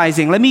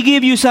emphasizing. Let me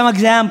give you some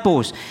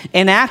examples.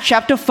 In Acts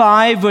chapter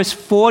 5, verse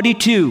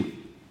 42,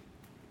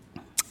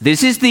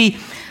 this is the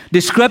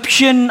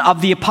description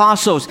of the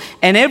apostles.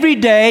 "And every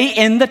day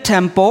in the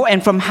temple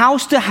and from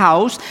house to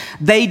house,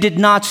 they did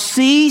not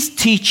cease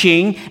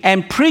teaching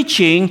and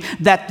preaching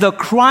that the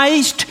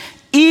Christ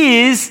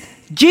is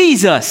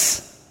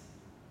Jesus.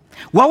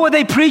 What were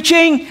they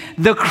preaching?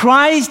 The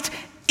Christ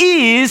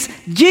is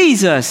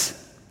Jesus.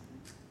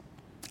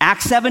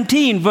 Acts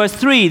 17, verse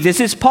 3, this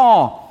is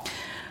Paul.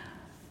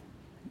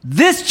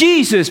 This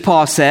Jesus,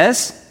 Paul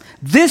says,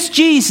 this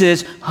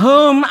Jesus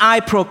whom I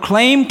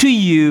proclaim to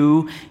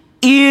you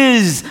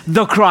is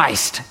the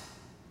Christ.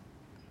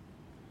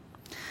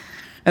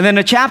 And then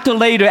a chapter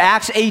later,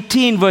 Acts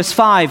 18, verse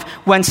 5,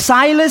 when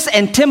Silas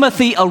and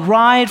Timothy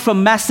arrived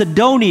from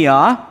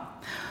Macedonia,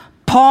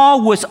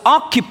 Paul was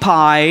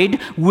occupied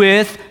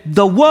with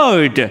the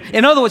Word.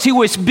 In other words, he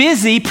was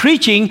busy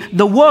preaching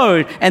the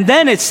Word. And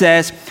then it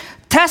says,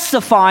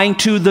 testifying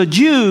to the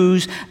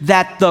Jews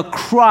that the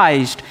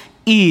Christ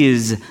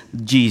is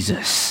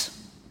Jesus.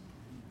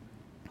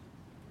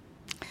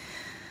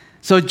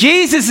 So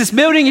Jesus is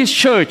building his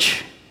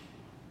church.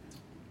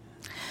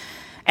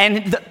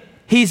 And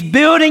he's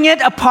building it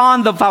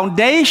upon the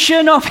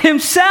foundation of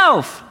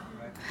himself.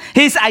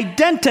 His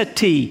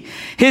identity,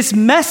 his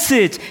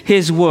message,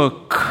 his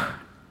work.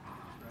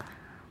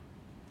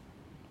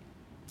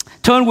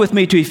 Turn with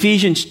me to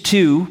Ephesians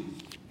 2.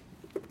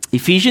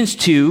 Ephesians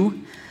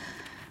 2,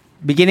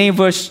 beginning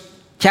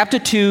chapter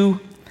 2,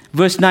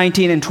 verse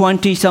 19 and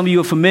 20. Some of you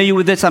are familiar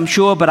with this, I'm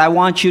sure, but I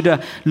want you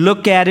to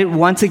look at it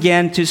once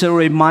again, just a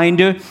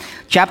reminder.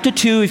 Chapter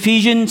 2,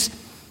 Ephesians,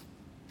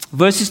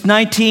 verses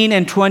 19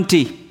 and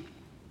 20.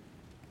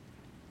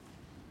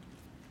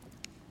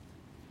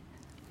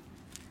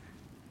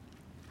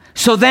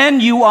 So then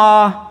you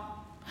are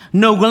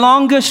no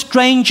longer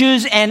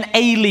strangers and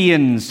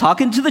aliens.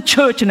 Talking to the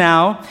church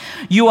now.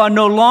 You are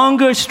no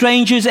longer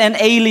strangers and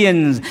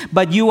aliens,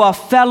 but you are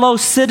fellow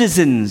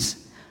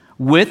citizens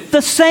with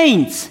the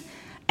saints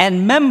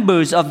and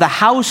members of the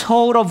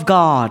household of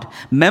God.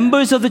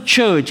 Members of the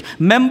church,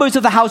 members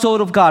of the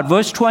household of God.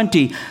 Verse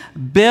 20,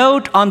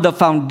 built on the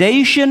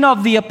foundation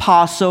of the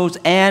apostles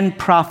and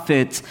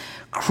prophets,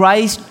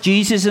 Christ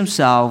Jesus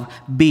himself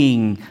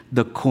being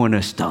the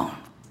cornerstone.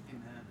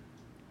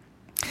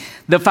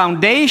 The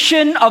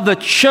foundation of the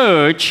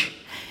church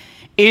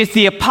is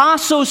the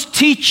apostles'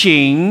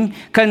 teaching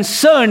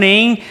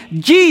concerning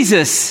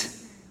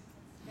Jesus.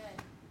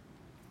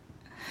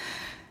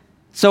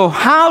 So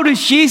how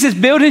does Jesus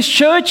build his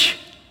church?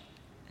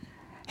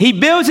 He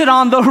builds it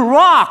on the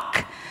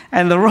rock,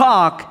 and the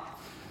rock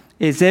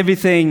is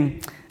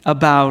everything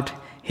about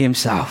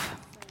himself.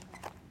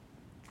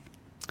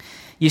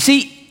 You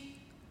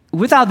see,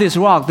 without this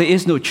rock, there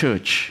is no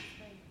church.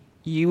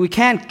 We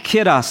can't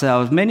kid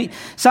ourselves.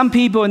 Some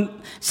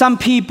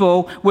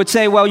people would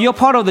say, well, you're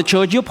part of the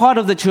church, you're part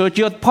of the church,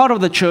 you're part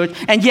of the church,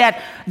 and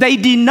yet they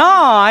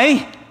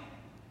deny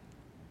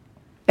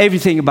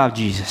everything about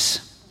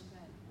Jesus.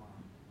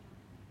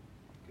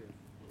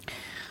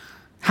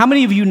 How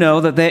many of you know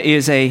that there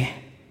is a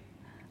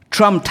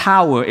Trump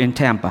Tower in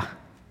Tampa?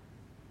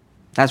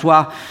 That's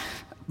why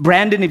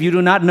Brandon, if you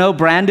do not know,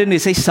 Brandon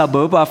is a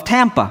suburb of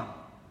Tampa.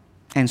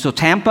 And so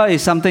Tampa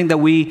is something that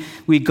we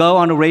go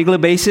on a regular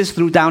basis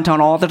through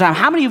downtown all the time.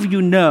 How many of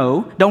you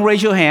know? Don't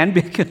raise your hand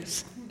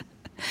because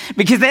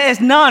there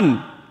is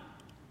none.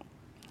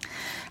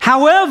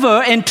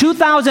 However, in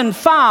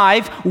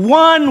 2005,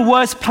 one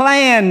was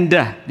planned.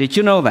 Did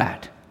you know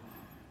that?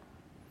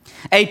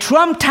 A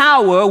Trump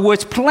Tower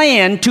was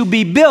planned to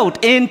be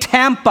built in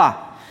Tampa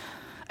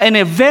in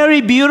a very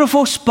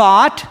beautiful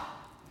spot.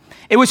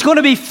 It was going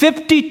to be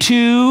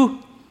 52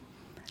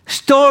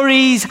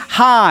 stories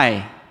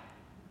high.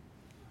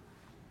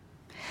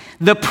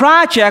 The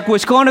project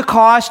was going to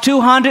cost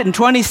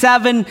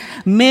 $227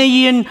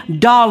 million.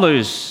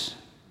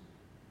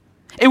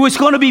 It was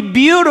going to be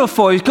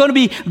beautiful. It was going to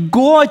be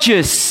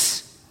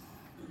gorgeous.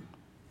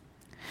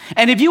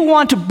 And if you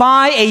want to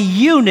buy a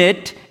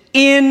unit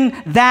in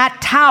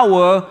that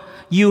tower,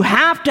 you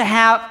have to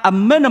have a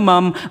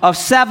minimum of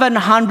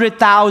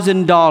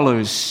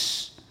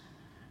 $700,000.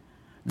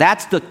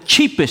 That's the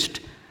cheapest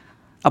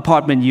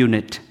apartment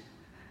unit.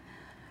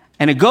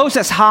 And it goes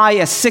as high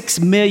as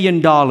 $6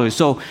 million.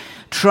 So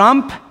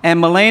Trump and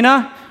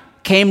Melania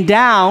came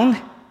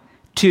down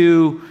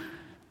to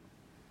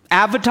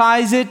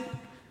advertise it,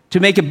 to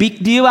make a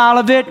big deal out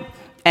of it.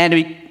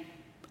 And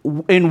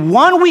in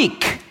 1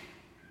 week,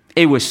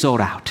 it was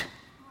sold out.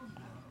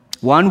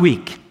 1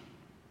 week.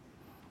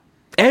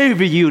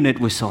 Every unit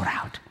was sold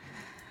out.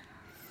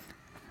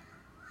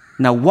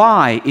 Now,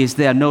 why is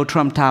there no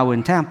Trump Tower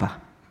in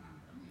Tampa?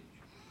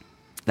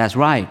 That's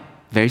right.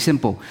 Very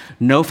simple.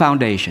 No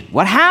foundation.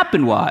 What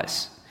happened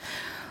was,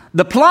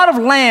 the plot of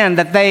land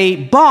that they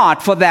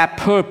bought for that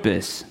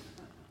purpose,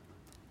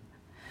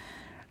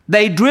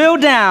 they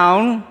drilled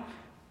down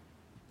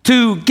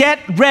to get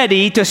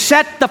ready to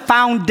set the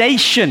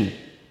foundation.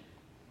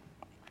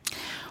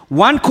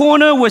 One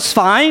corner was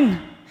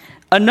fine.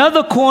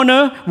 Another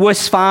corner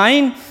was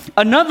fine.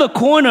 Another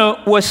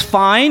corner was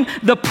fine.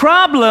 The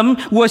problem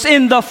was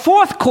in the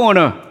fourth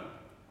corner.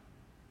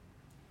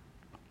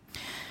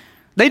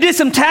 They did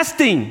some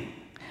testing.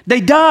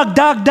 They dug,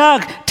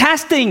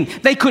 testing.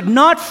 They could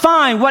not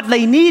find what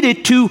they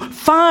needed to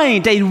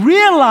find. They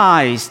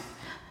realized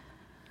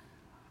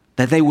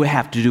that they will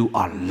have to do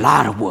a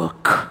lot of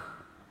work.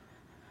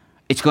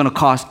 It's going to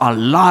cost a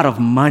lot of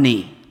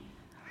money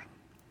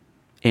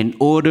in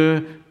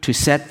order to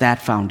set that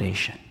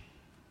foundation.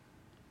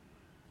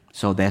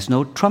 So there's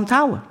no Trump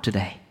Tower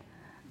today.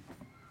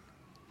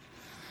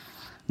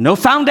 No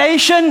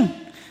foundation,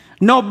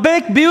 no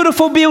big,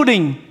 beautiful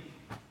building.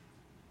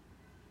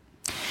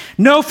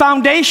 No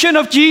foundation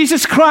of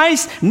Jesus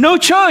Christ, no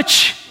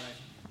church.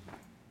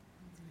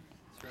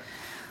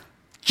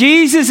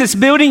 Jesus is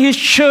building his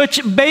church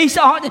based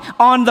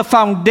on the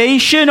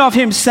foundation of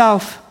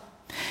himself,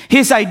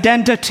 his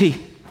identity,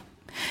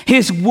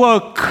 his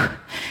work,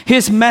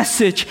 his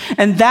message.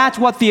 And that's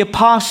what the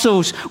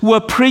apostles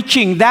were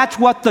preaching. That's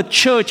what the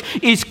church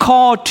is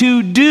called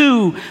to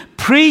do.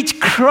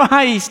 Preach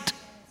Christ.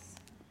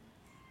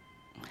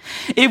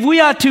 If we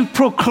are to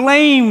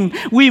proclaim,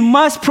 we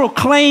must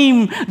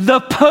proclaim the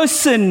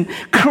person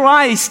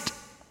Christ.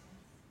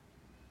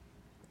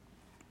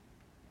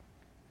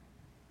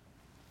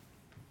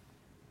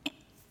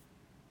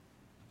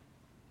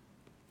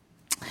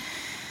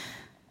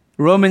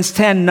 Romans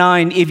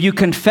 10:9, if you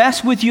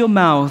confess with your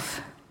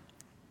mouth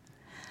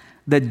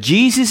that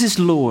Jesus is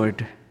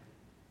Lord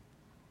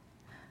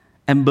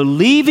and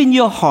believe in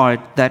your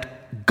heart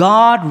that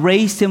God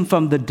raised him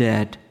from the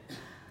dead,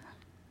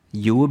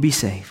 you will be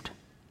saved.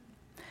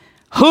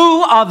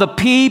 Who are the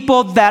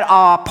people that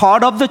are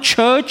part of the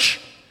church?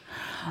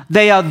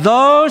 They are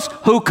those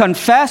who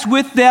confess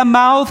with their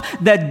mouth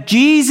that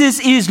Jesus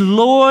is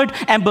Lord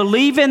and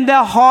believe in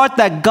their heart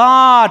that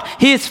God,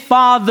 his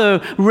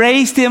Father,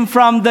 raised him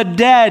from the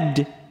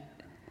dead.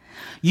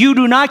 You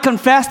do not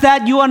confess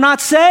that, you are not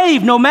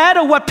saved, no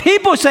matter what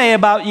people say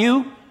about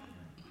you.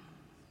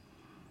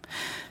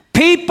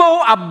 People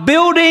are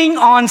building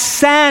on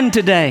sand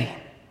today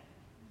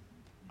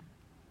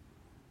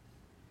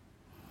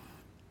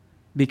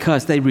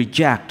because they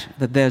reject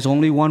that there's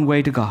only one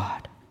way to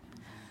God.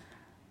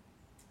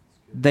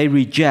 They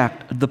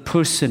reject the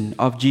person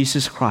of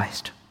Jesus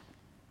Christ.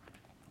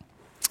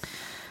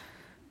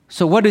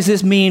 So what does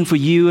this mean for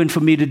you and for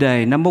me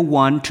today? Number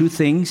one, two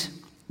things,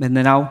 and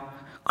then I'll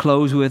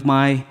close with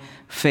my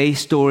faith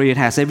story. It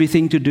has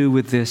everything to do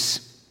with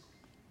this.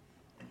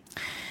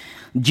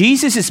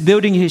 Jesus is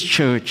building his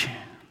church,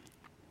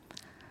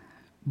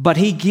 but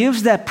he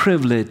gives that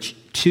privilege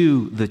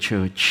to the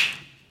church.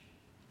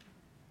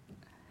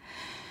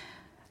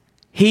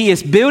 He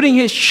is building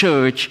his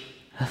church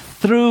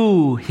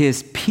through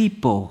his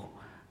people,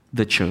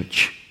 the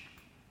church.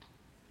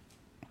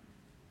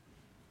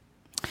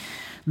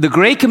 The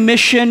Great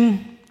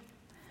Commission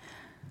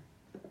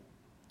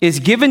is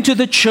given to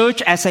the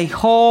church as a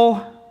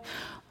whole.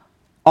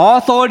 All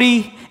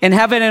authority in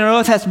heaven and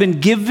earth has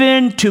been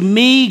given to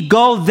me.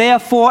 Go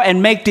therefore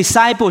and make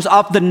disciples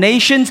of the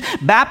nations,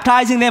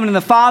 baptizing them in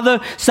the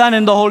Father, Son,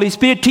 and the Holy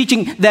Spirit,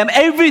 teaching them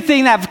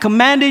everything that I've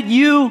commanded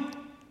you.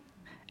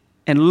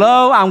 And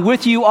lo, I'm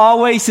with you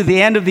always to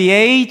the end of the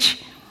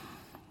age.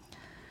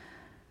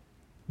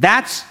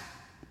 That's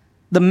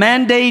the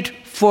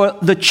mandate for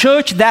the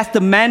church. That's the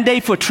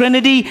mandate for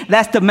Trinity.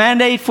 That's the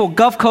mandate for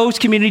Gulf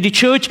Coast Community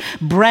Church,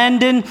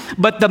 Brandon.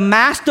 But the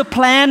master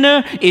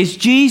planner is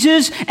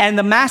Jesus, and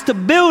the master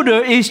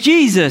builder is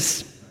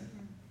Jesus.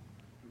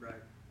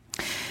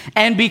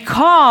 And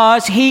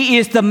because he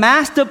is the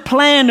master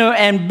planner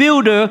and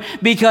builder,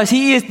 because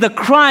he is the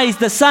Christ,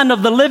 the Son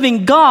of the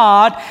living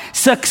God,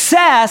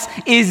 success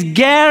is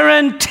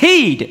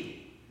guaranteed.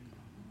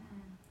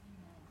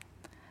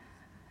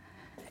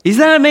 Isn't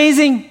that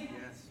amazing?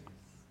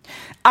 Yes.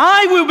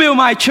 I will build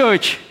my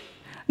church.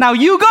 Now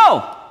you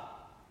go.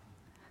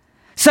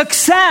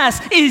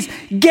 Success is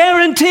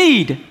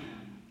guaranteed.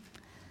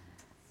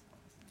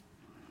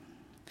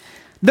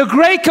 The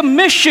Great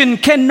Commission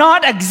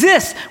cannot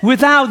exist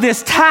without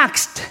this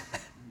text.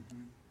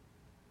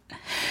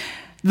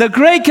 The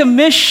Great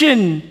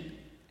Commission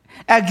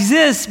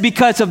exists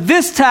because of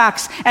this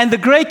text, and the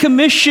Great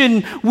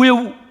Commission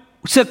will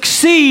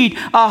succeed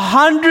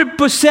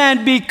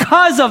 100%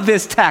 because of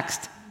this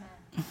text.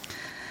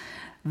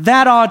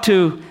 That ought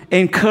to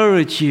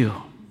encourage you,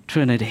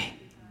 Trinity.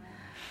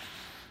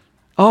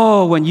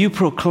 Oh, when you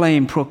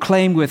proclaim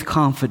with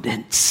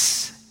confidence.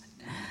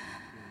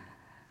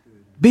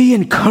 Be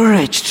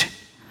encouraged.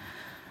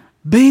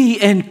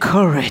 Be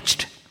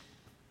encouraged.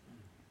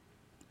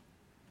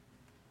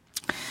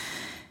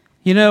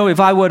 You know, if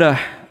I were to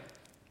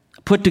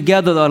put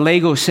together the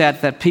Lego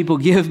set that people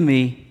give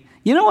me,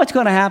 you know what's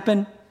going to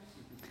happen?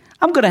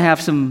 I'm going to have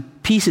some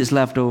pieces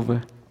left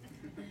over.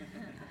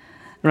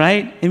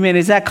 Right? I mean,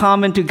 is that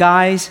common to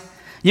guys?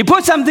 You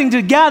put something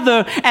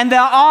together and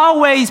there are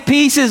always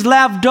pieces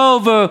left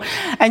over.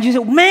 And you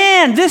say,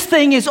 man, this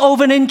thing is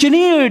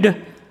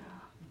over-engineered.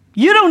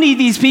 You don't need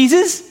these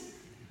pieces.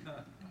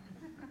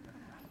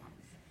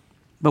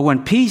 But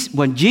when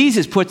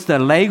Jesus puts the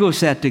Lego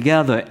set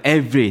together,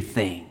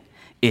 everything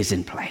is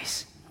in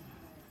place.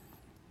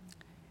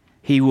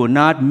 He will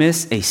not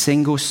miss a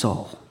single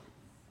soul.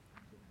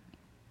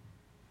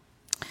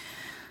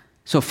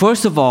 So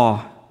first of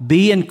all,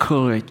 be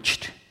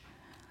encouraged.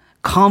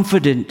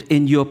 confident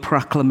in your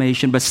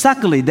proclamation. But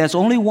secondly, there's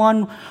only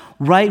one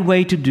right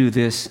way to do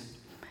this,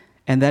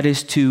 and that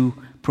is to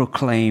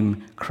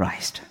proclaim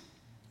Christ.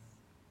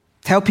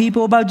 Tell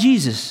people about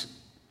Jesus.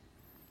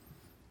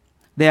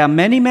 There are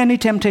many, many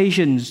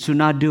temptations to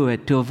not do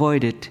it, to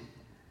avoid it,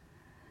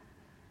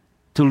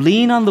 to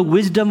lean on the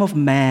wisdom of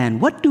man.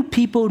 What do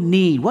people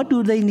need? What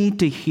do they need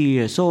to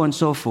hear? So on and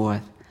so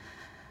forth.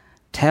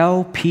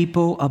 Tell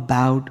people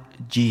about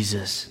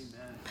Jesus.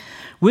 Amen.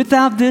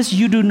 Without this,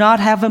 you do not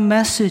have a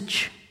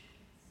message.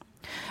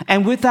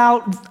 And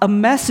without a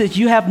message,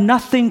 you have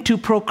nothing to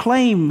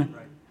proclaim. Right.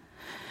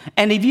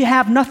 And if you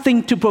have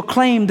nothing to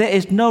proclaim, there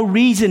is no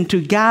reason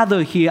to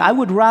gather here. I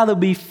would rather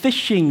be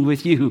fishing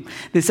with you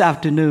this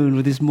afternoon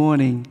or this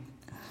morning.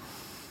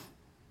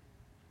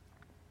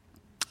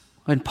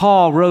 When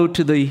Paul wrote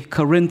to the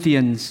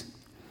Corinthians,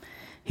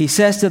 he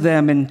says to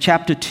them in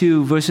chapter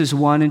 2, verses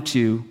 1 and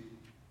 2,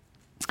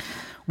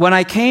 "When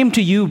I came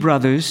to you,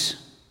 brothers,"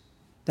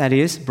 that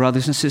is,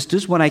 brothers and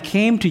sisters, "when I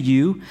came to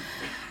you,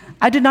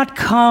 I did not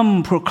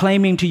come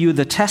proclaiming to you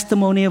the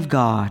testimony of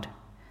God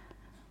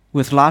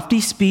with lofty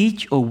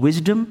speech or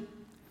wisdom,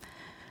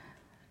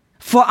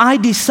 for I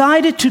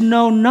decided to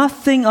know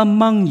nothing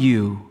among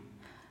you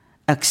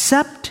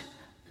except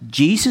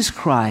Jesus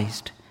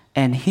Christ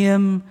and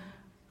Him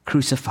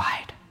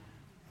crucified."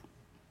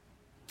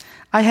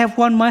 I have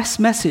one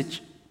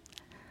message.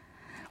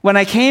 When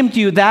I came to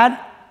you,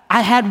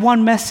 I had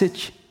one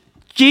message: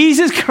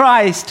 Jesus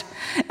Christ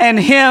and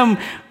Him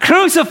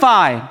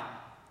crucified.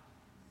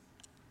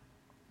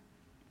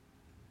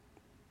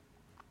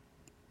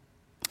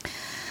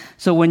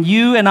 So when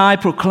you and I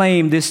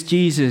proclaim this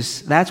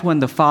Jesus, that's when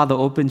the Father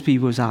opens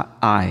people's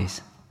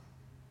eyes.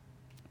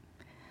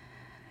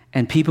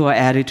 And people are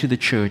added to the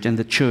church, and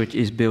the church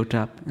is built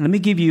up. And let me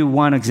give you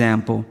one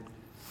example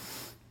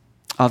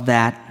of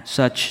that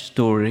such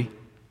story.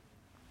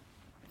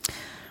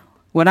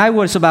 When I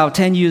was about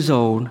 10 years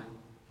old,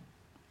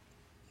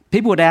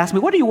 people would ask me,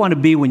 "What do you want to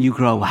be when you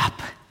grow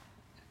up?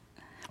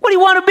 What do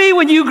you want to be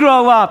when you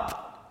grow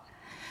up?"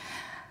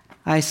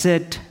 I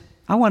said,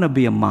 "I want to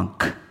be a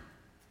monk,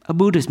 a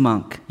Buddhist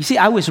monk." You see,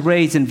 I was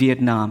raised in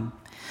Vietnam,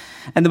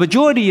 and the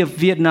majority of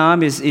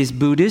Vietnam is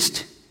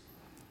Buddhist.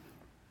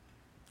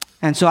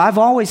 And so I've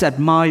always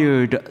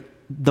admired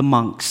the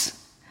monks.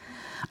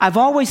 I've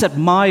always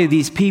admired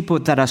these people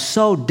that are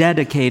so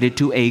dedicated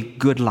to a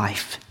good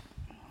life.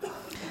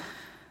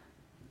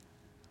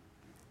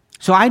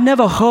 So I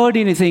never heard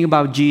anything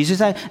about Jesus.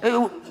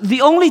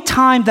 The only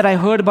time that I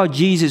heard about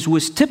Jesus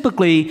was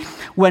typically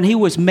when He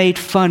was made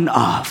fun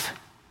of.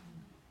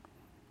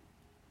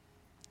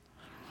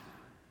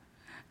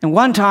 And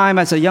one time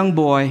as a young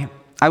boy,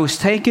 I was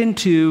taken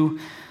to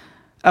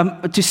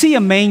see a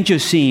manger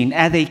scene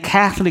at a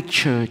Catholic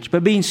church.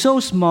 But being so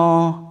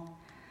small,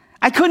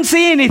 I couldn't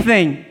see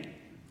anything.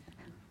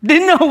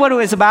 Didn't know what it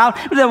was about.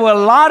 There were a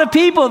lot of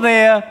people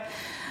there,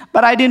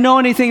 but I didn't know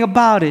anything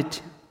about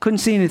it. Couldn't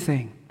see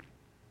anything.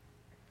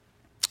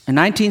 In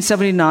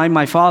 1979,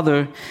 my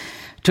father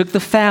took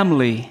the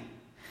family,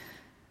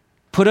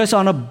 put us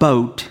on a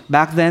boat.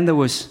 Back then there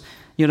was,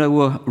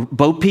 were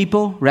boat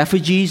people,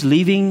 refugees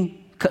leaving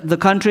the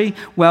country.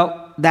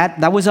 Well,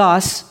 that was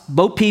us.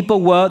 Boat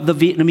people were the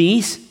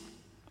Vietnamese.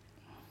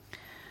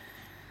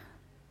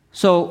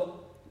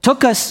 So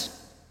took us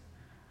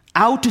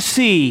out to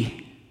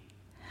sea.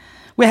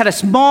 We had a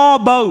small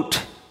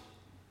boat.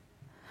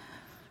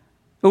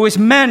 It was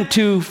meant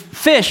to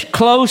fish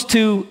close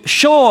to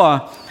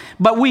shore,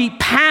 but we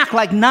packed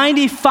like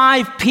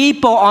 95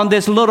 people on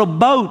this little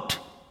boat.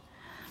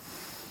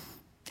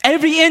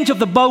 Every inch of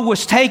the boat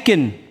was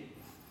taken.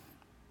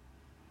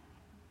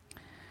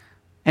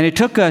 And it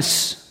took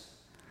us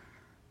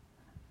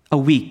a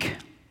week.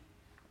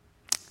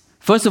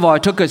 First of all,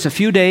 it took us a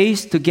few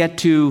days to get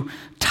to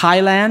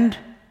Thailand.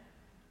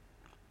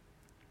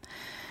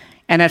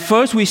 And at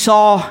first we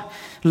saw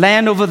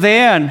land over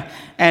there,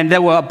 and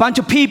there were a bunch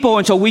of people,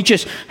 and so we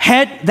just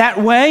head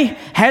that way,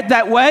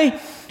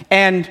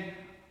 and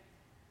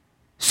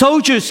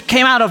soldiers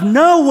came out of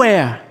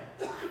nowhere,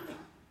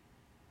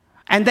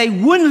 and they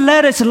wouldn't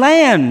let us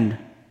land.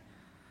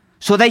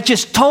 So they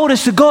just told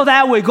us to go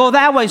that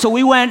way. So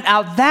we went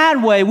out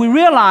that way. We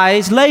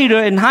realized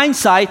later in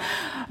hindsight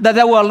that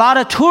there were a lot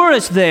of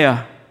tourists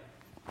there.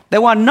 They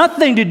want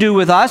nothing to do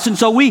with us, and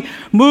so we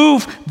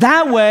moved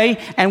that way,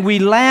 and we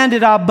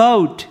landed our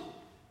boat.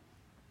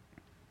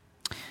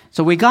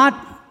 So we got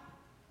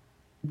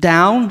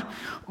down.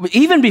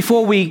 Even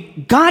before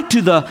we got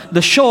to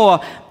the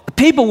shore,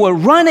 people were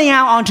running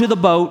out onto the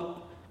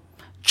boat,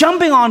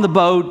 jumping on the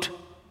boat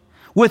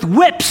with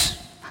whips.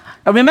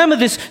 I remember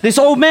this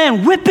old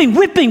man whipping.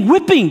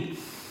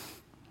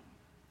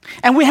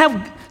 And we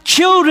have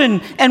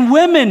children and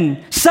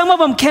women. Some of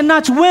them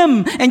cannot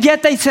swim, and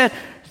yet they said,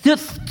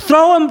 just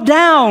throw them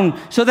down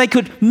so they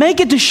could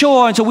make it to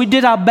shore. And so we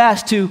did our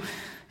best to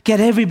get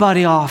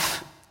everybody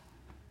off.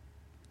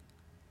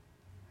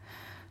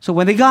 So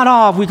when they got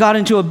off, we got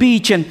into a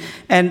beach,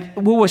 and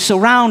we were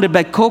surrounded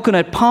by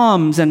coconut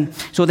palms. And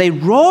so they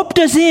roped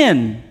us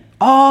in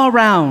all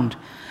around.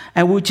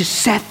 And we just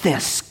sat there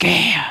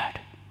scared.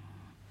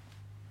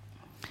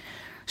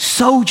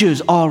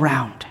 Soldiers all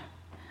around.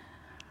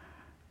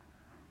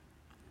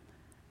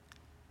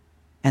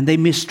 And they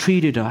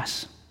mistreated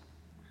us.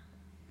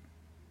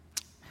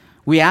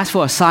 We asked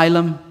for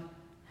asylum.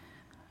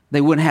 They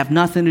wouldn't have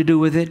nothing to do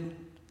with it.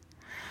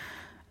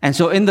 And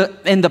so in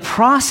the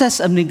process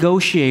of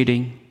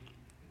negotiating,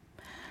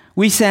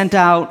 we sent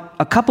out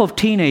a couple of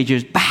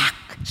teenagers back,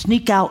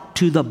 sneak out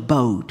to the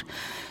boat,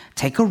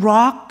 take a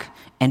rock,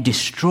 and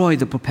destroy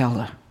the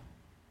propeller.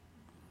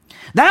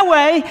 That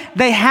way,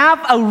 they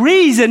have a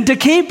reason to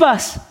keep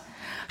us.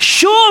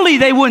 Surely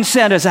they wouldn't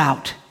send us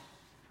out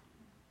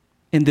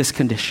in this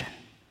condition.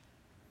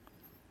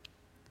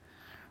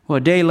 Well,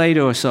 a day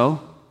later or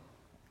so,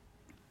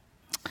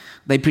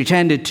 they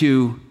pretended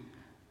to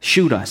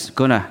shoot us,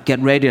 gonna get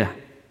ready to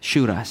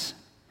shoot us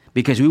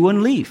because we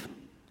wouldn't leave.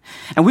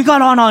 And we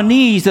got on our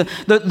knees,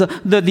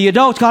 the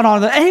adults got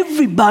on,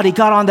 everybody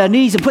got on their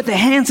knees and put their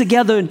hands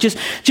together and just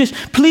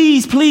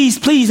please, please,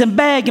 please, and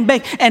beg and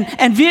beg. And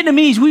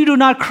Vietnamese, we do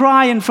not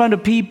cry in front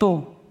of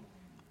people.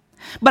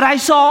 But I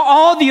saw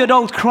all the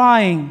adults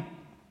crying.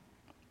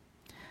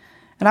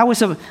 And I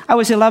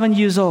was 11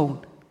 years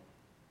old.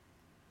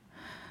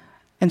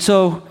 And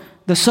so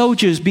the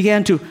soldiers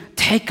began to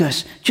take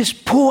us,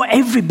 just pour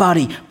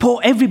everybody,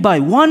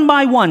 one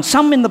by one,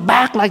 some in the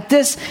back like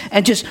this,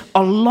 and just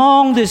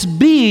along this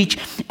beach,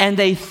 and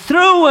they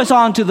threw us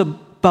onto the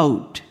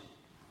boat.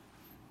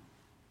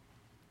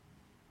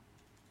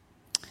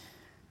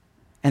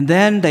 And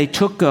then they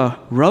took a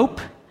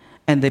rope,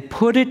 and they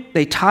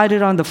tied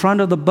it on the front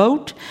of the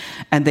boat,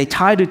 and they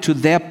tied it to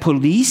their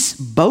police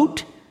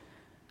boat,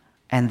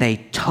 and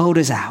they towed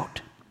us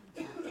out.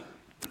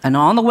 And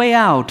on the way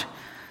out,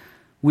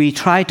 we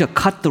tried to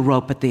cut the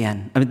rope at the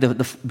end,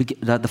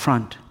 the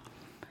front.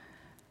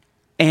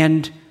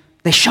 And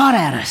they shot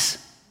at us.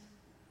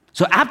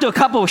 So after a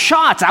couple of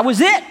shots, that was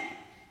it.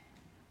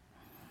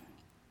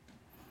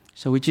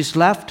 So we just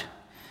left.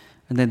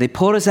 And then they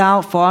pulled us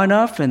out far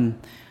enough, and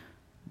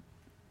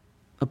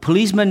a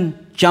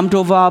policeman jumped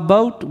over our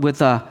boat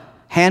with a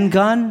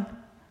handgun,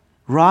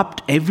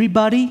 robbed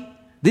everybody.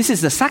 This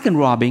is the second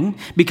robbing,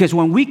 because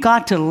when we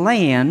got to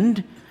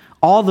land,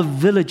 all the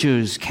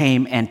villagers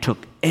came and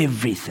took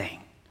everything.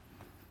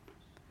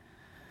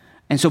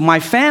 And so my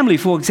family,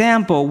 for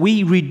example,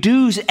 we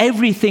reduced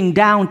everything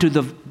down to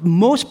the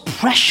most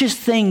precious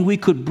thing we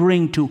could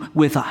bring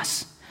with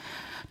us.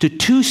 To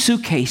 2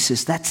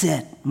 suitcases, that's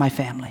it, my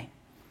family.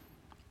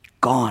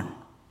 Gone.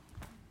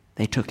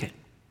 They took it.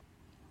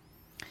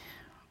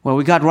 Well,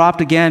 we got robbed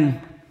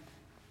again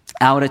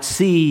out at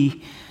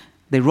sea.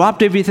 They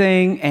robbed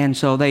everything, and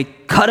so they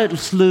cut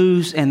it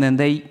loose, and then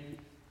they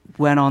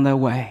went on their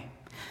way.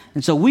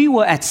 And so we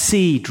were at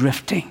sea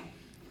drifting.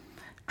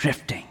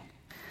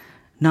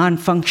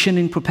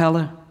 Non-functioning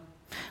propeller.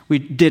 We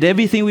did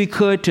everything we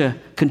could to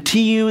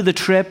continue the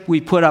trip.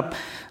 We put up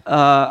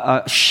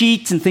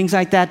sheets and things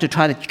like that to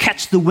try to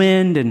catch the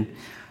wind. And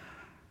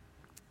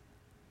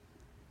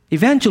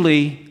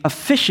eventually, a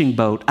fishing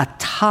boat, a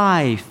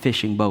Thai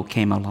fishing boat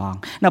came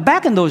along. Now,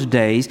 back in those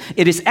days,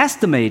 it is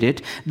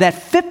estimated that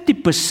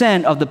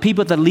 50% of the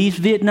people that leave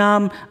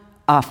Vietnam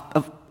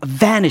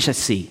vanish at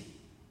sea.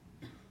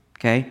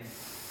 Okay?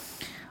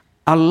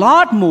 A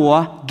lot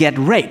more get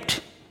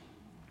raped.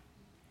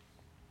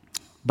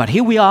 But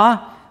here we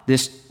are.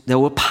 There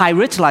were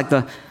pirates like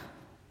the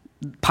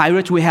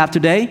pirates we have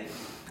today.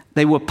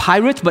 They were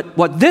pirates, but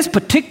what this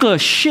particular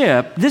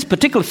ship, this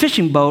particular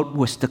fishing boat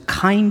was the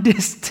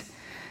kindest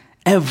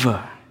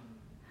ever.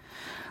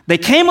 They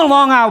came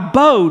along our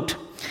boat,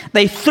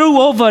 they threw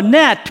over a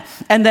net,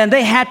 and then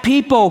they had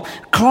people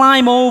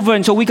climb over,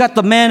 and so we got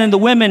the men and the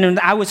women, and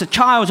I was a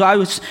child, so I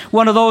was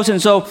one of those,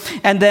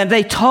 and then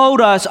they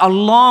towed us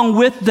along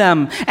with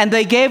them, and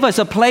they gave us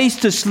a place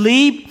to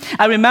sleep.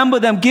 I remember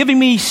them giving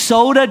me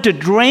soda to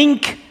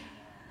drink.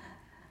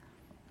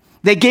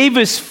 They gave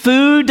us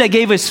food, they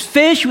gave us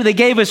fish, they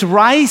gave us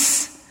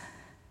rice.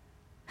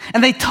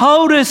 And they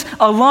towed us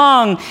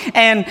along,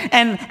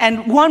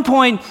 and one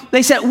point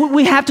they said,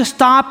 we have to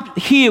stop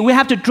here. We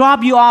have to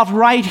drop you off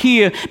right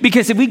here,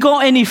 because if we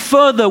go any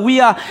further, we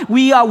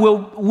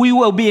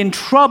will be in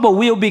trouble.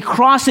 We will be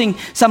crossing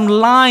some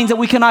lines that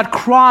we cannot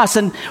cross.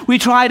 And we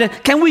tried to,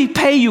 can we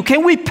pay you?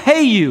 Can we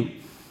pay you?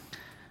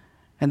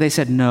 And they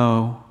said,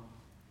 no,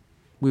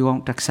 we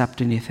won't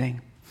accept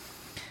anything.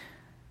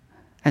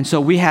 And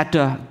so we had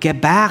to get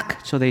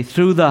back. So they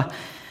threw the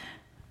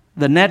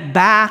net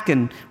back,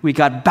 and we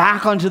got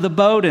back onto the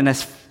boat, and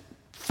as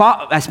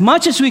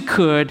much as we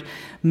could,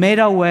 made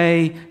our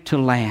way to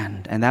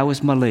land, and that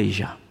was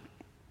Malaysia.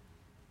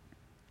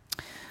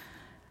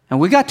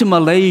 And we got to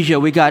Malaysia,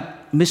 we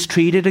got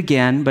mistreated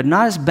again, but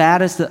not as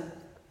bad as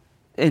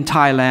in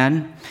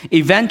Thailand.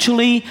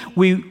 Eventually,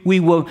 we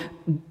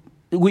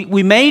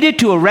made it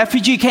to a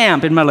refugee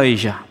camp in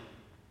Malaysia.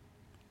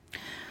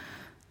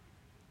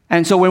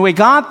 And so when we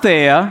got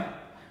there,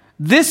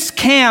 this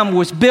camp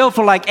was built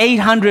for like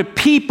 800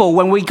 people.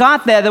 When we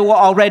got there were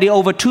already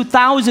over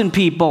 2,000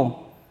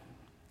 people.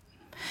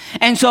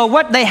 And so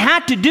what they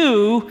had to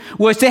do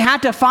was they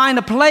had to find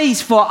a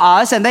place for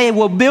us, and they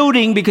were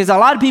building, because a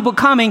lot of people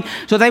coming,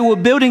 so they were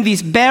building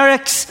these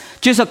barracks,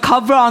 just a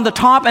cover on the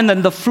top and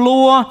then the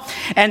floor.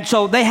 And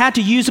so they had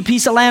to use a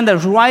piece of land that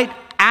was right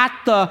at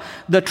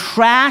the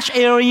trash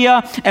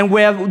area and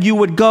where you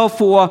would go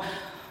for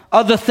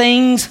other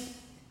things,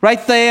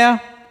 right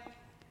there.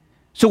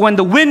 So when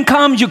the wind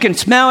comes, you can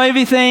smell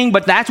everything,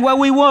 but that's where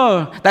we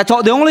were. That's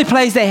all, the only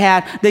place they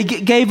had, they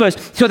gave us.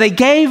 So they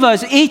gave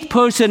us, each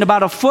person,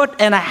 about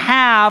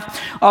 1.5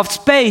 feet of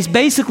space,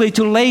 basically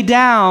to lay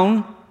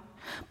down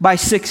by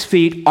 6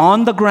 feet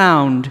on the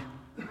ground.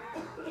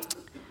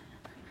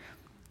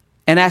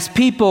 And as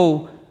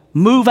people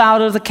move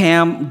out of the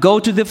camp, go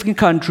to different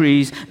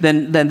countries,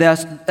 then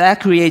that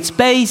creates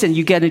space, and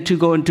you get to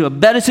go into a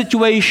better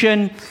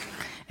situation.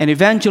 And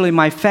eventually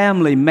my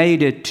family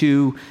made it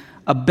to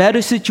a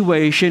better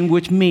situation,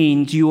 which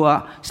means you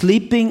are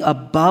sleeping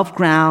above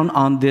ground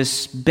on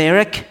this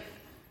barrack.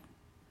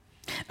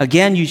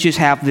 Again, you just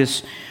have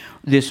this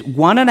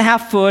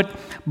 1.5 foot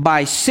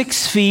by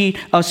 6 feet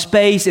of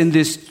space in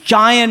this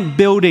giant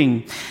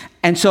building.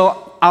 And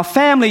so our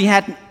family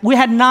had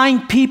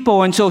 9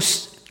 people, and so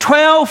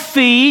 12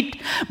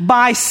 feet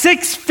by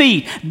 6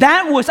 feet.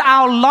 That was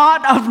our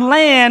lot of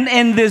land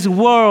in this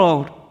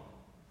world.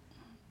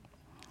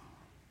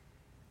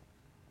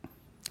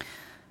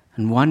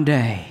 And one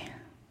day,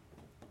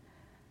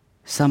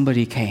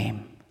 somebody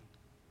came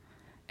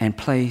and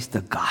placed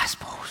the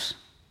Gospels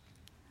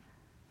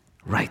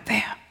right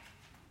there.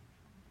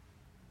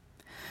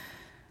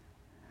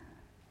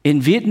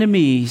 In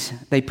Vietnamese,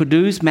 they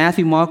produced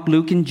Matthew, Mark,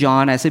 Luke, and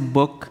John as a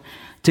book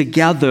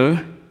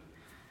together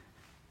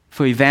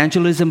for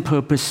evangelism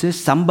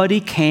purposes.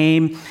 Somebody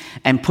came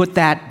and put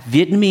that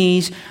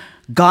Vietnamese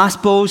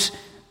Gospels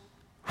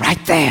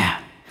right there.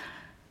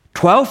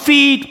 12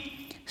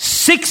 feet,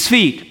 6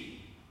 feet.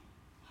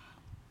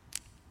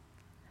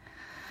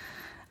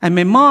 And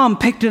my mom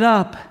picked it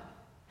up.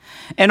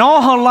 And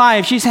all her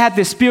life, she's had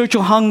this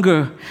spiritual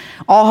hunger.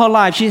 All her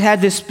life, she's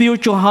had this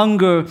spiritual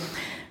hunger.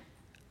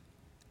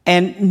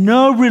 And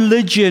no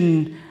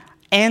religion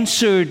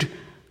answered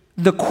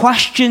the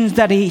questions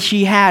that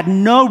she had.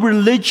 No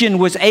religion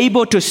was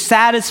able to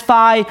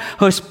satisfy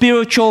her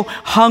spiritual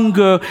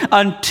hunger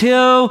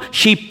until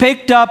she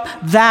picked up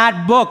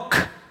that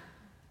book.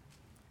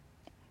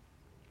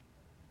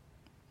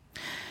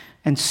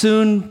 And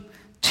soon,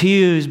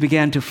 tears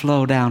began to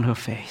flow down her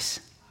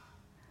face.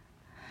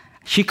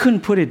 She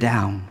couldn't put it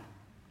down.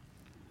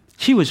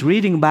 She was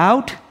reading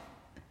about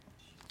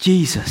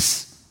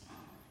Jesus.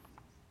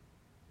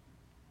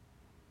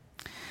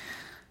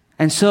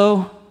 And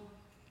so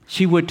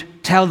she would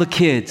tell the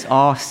kids,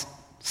 all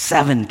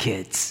 7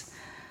 kids.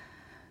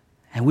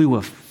 And we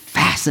were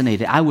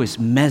fascinated. I was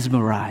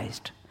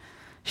mesmerized.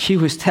 She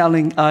was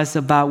telling us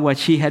about what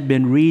she had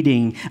been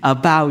reading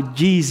about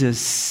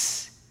Jesus.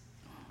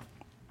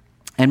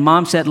 And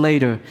Mom said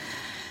later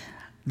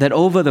that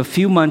over the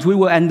few months, we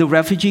were in the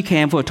refugee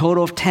camp for a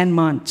total of 10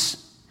 months.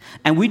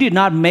 And we did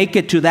not make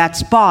it to that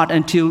spot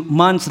until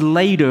months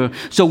later.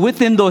 So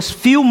within those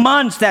few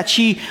months that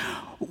she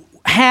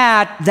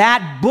had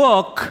that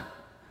book,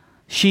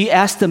 she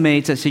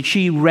estimates that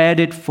she read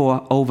it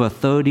for over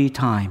 30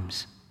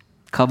 times,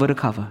 cover to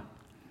cover.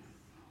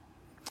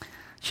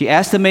 She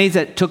estimates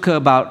that it took her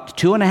about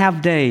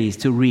 2.5 days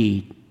to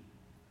read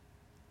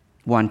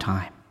one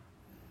time.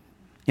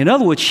 In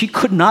other words, she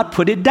could not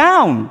put it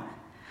down.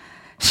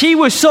 She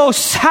was so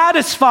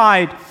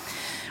satisfied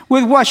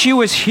with what she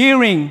was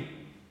hearing.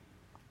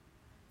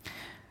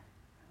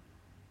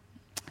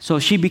 So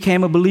she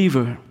became a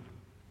believer.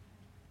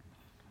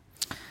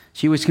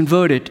 She was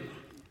converted.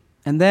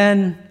 And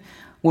then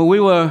when we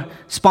were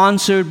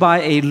sponsored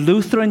by a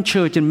Lutheran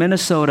church in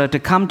Minnesota to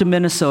come to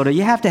Minnesota,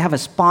 you have to have a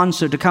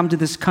sponsor to come to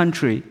this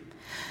country.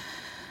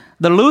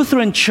 The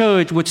Lutheran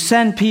church would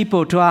send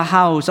people to our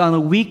house on a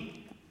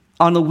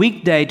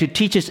weekday to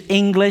teach us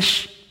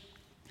English,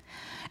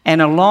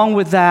 and along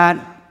with that,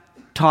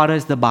 taught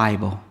us the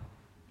Bible.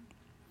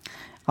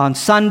 On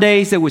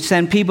Sundays, they would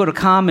send people to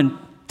come and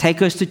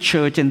take us to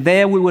church, and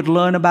there we would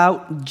learn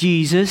about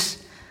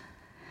Jesus.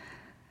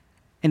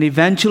 And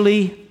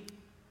eventually,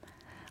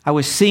 I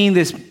was seeing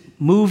this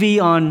movie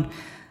on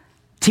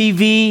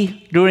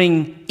TV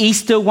during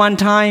Easter one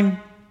time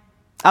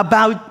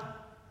about,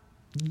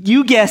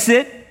 you guess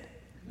it,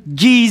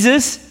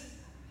 Jesus.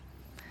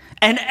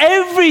 And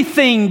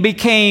everything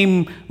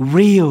became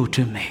real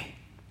to me.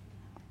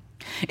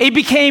 It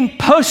became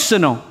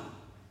personal.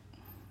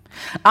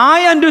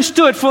 I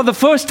understood for the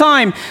first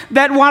time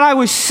that what I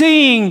was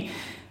seeing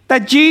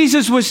that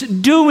Jesus was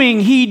doing,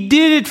 He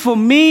did it for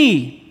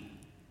me.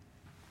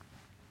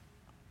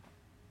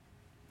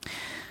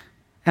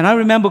 And I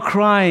remember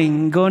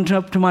crying, going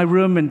up to my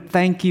room and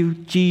thank you,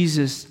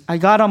 Jesus. I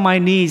got on my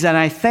knees and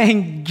I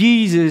thanked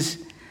Jesus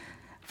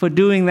for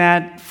doing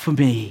that for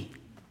me.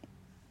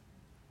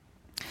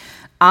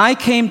 I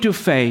came to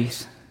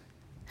faith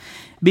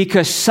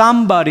because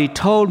somebody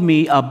told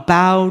me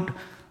about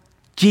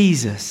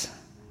Jesus.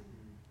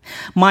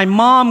 My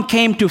mom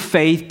came to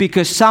faith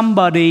because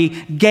somebody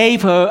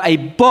gave her a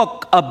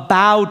book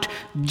about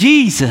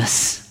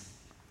Jesus.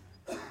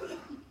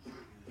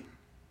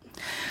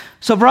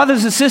 So,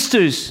 brothers and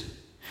sisters,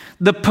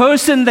 the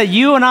person that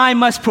you and I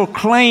must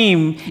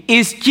proclaim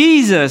is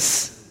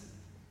Jesus.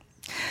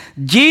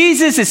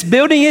 Jesus is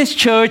building his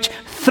church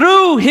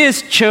through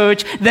his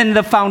church, then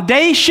the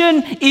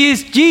foundation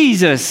is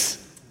Jesus.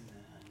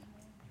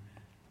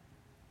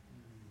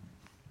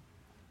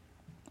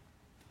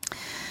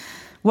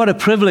 What a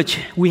privilege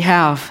we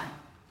have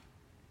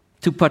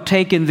to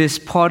partake in this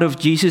part of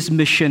Jesus'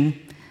 mission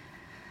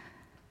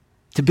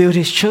to build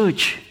his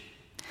church.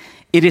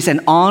 It is an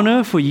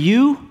honor for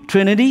you,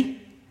 Trinity.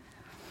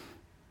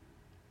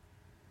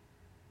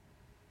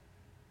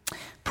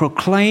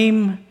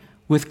 Proclaim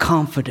with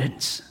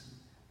confidence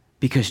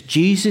because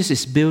Jesus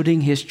is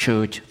building his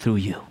church through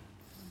you.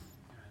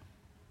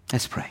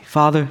 Let's pray.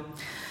 Father,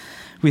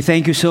 we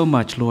thank you so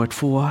much, Lord,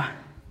 for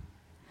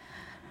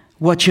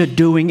what you're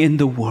doing in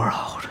the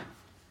world.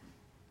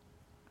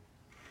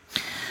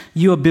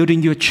 You are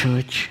building your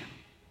church,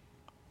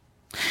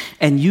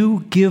 and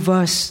you give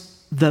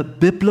us the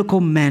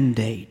biblical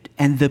mandate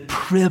and the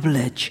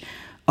privilege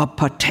of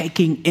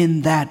partaking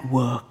in that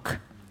work.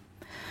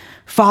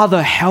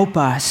 Father, help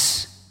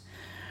us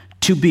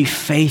to be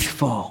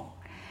faithful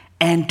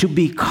and to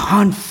be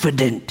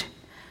confident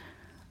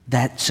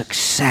that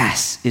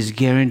success is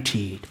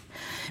guaranteed.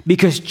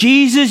 Because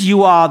Jesus,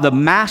 you are the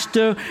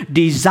master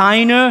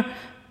designer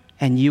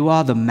and you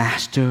are the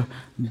master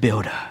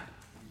builder.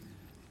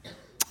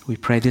 We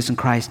pray this in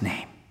Christ's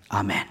name.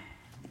 Amen.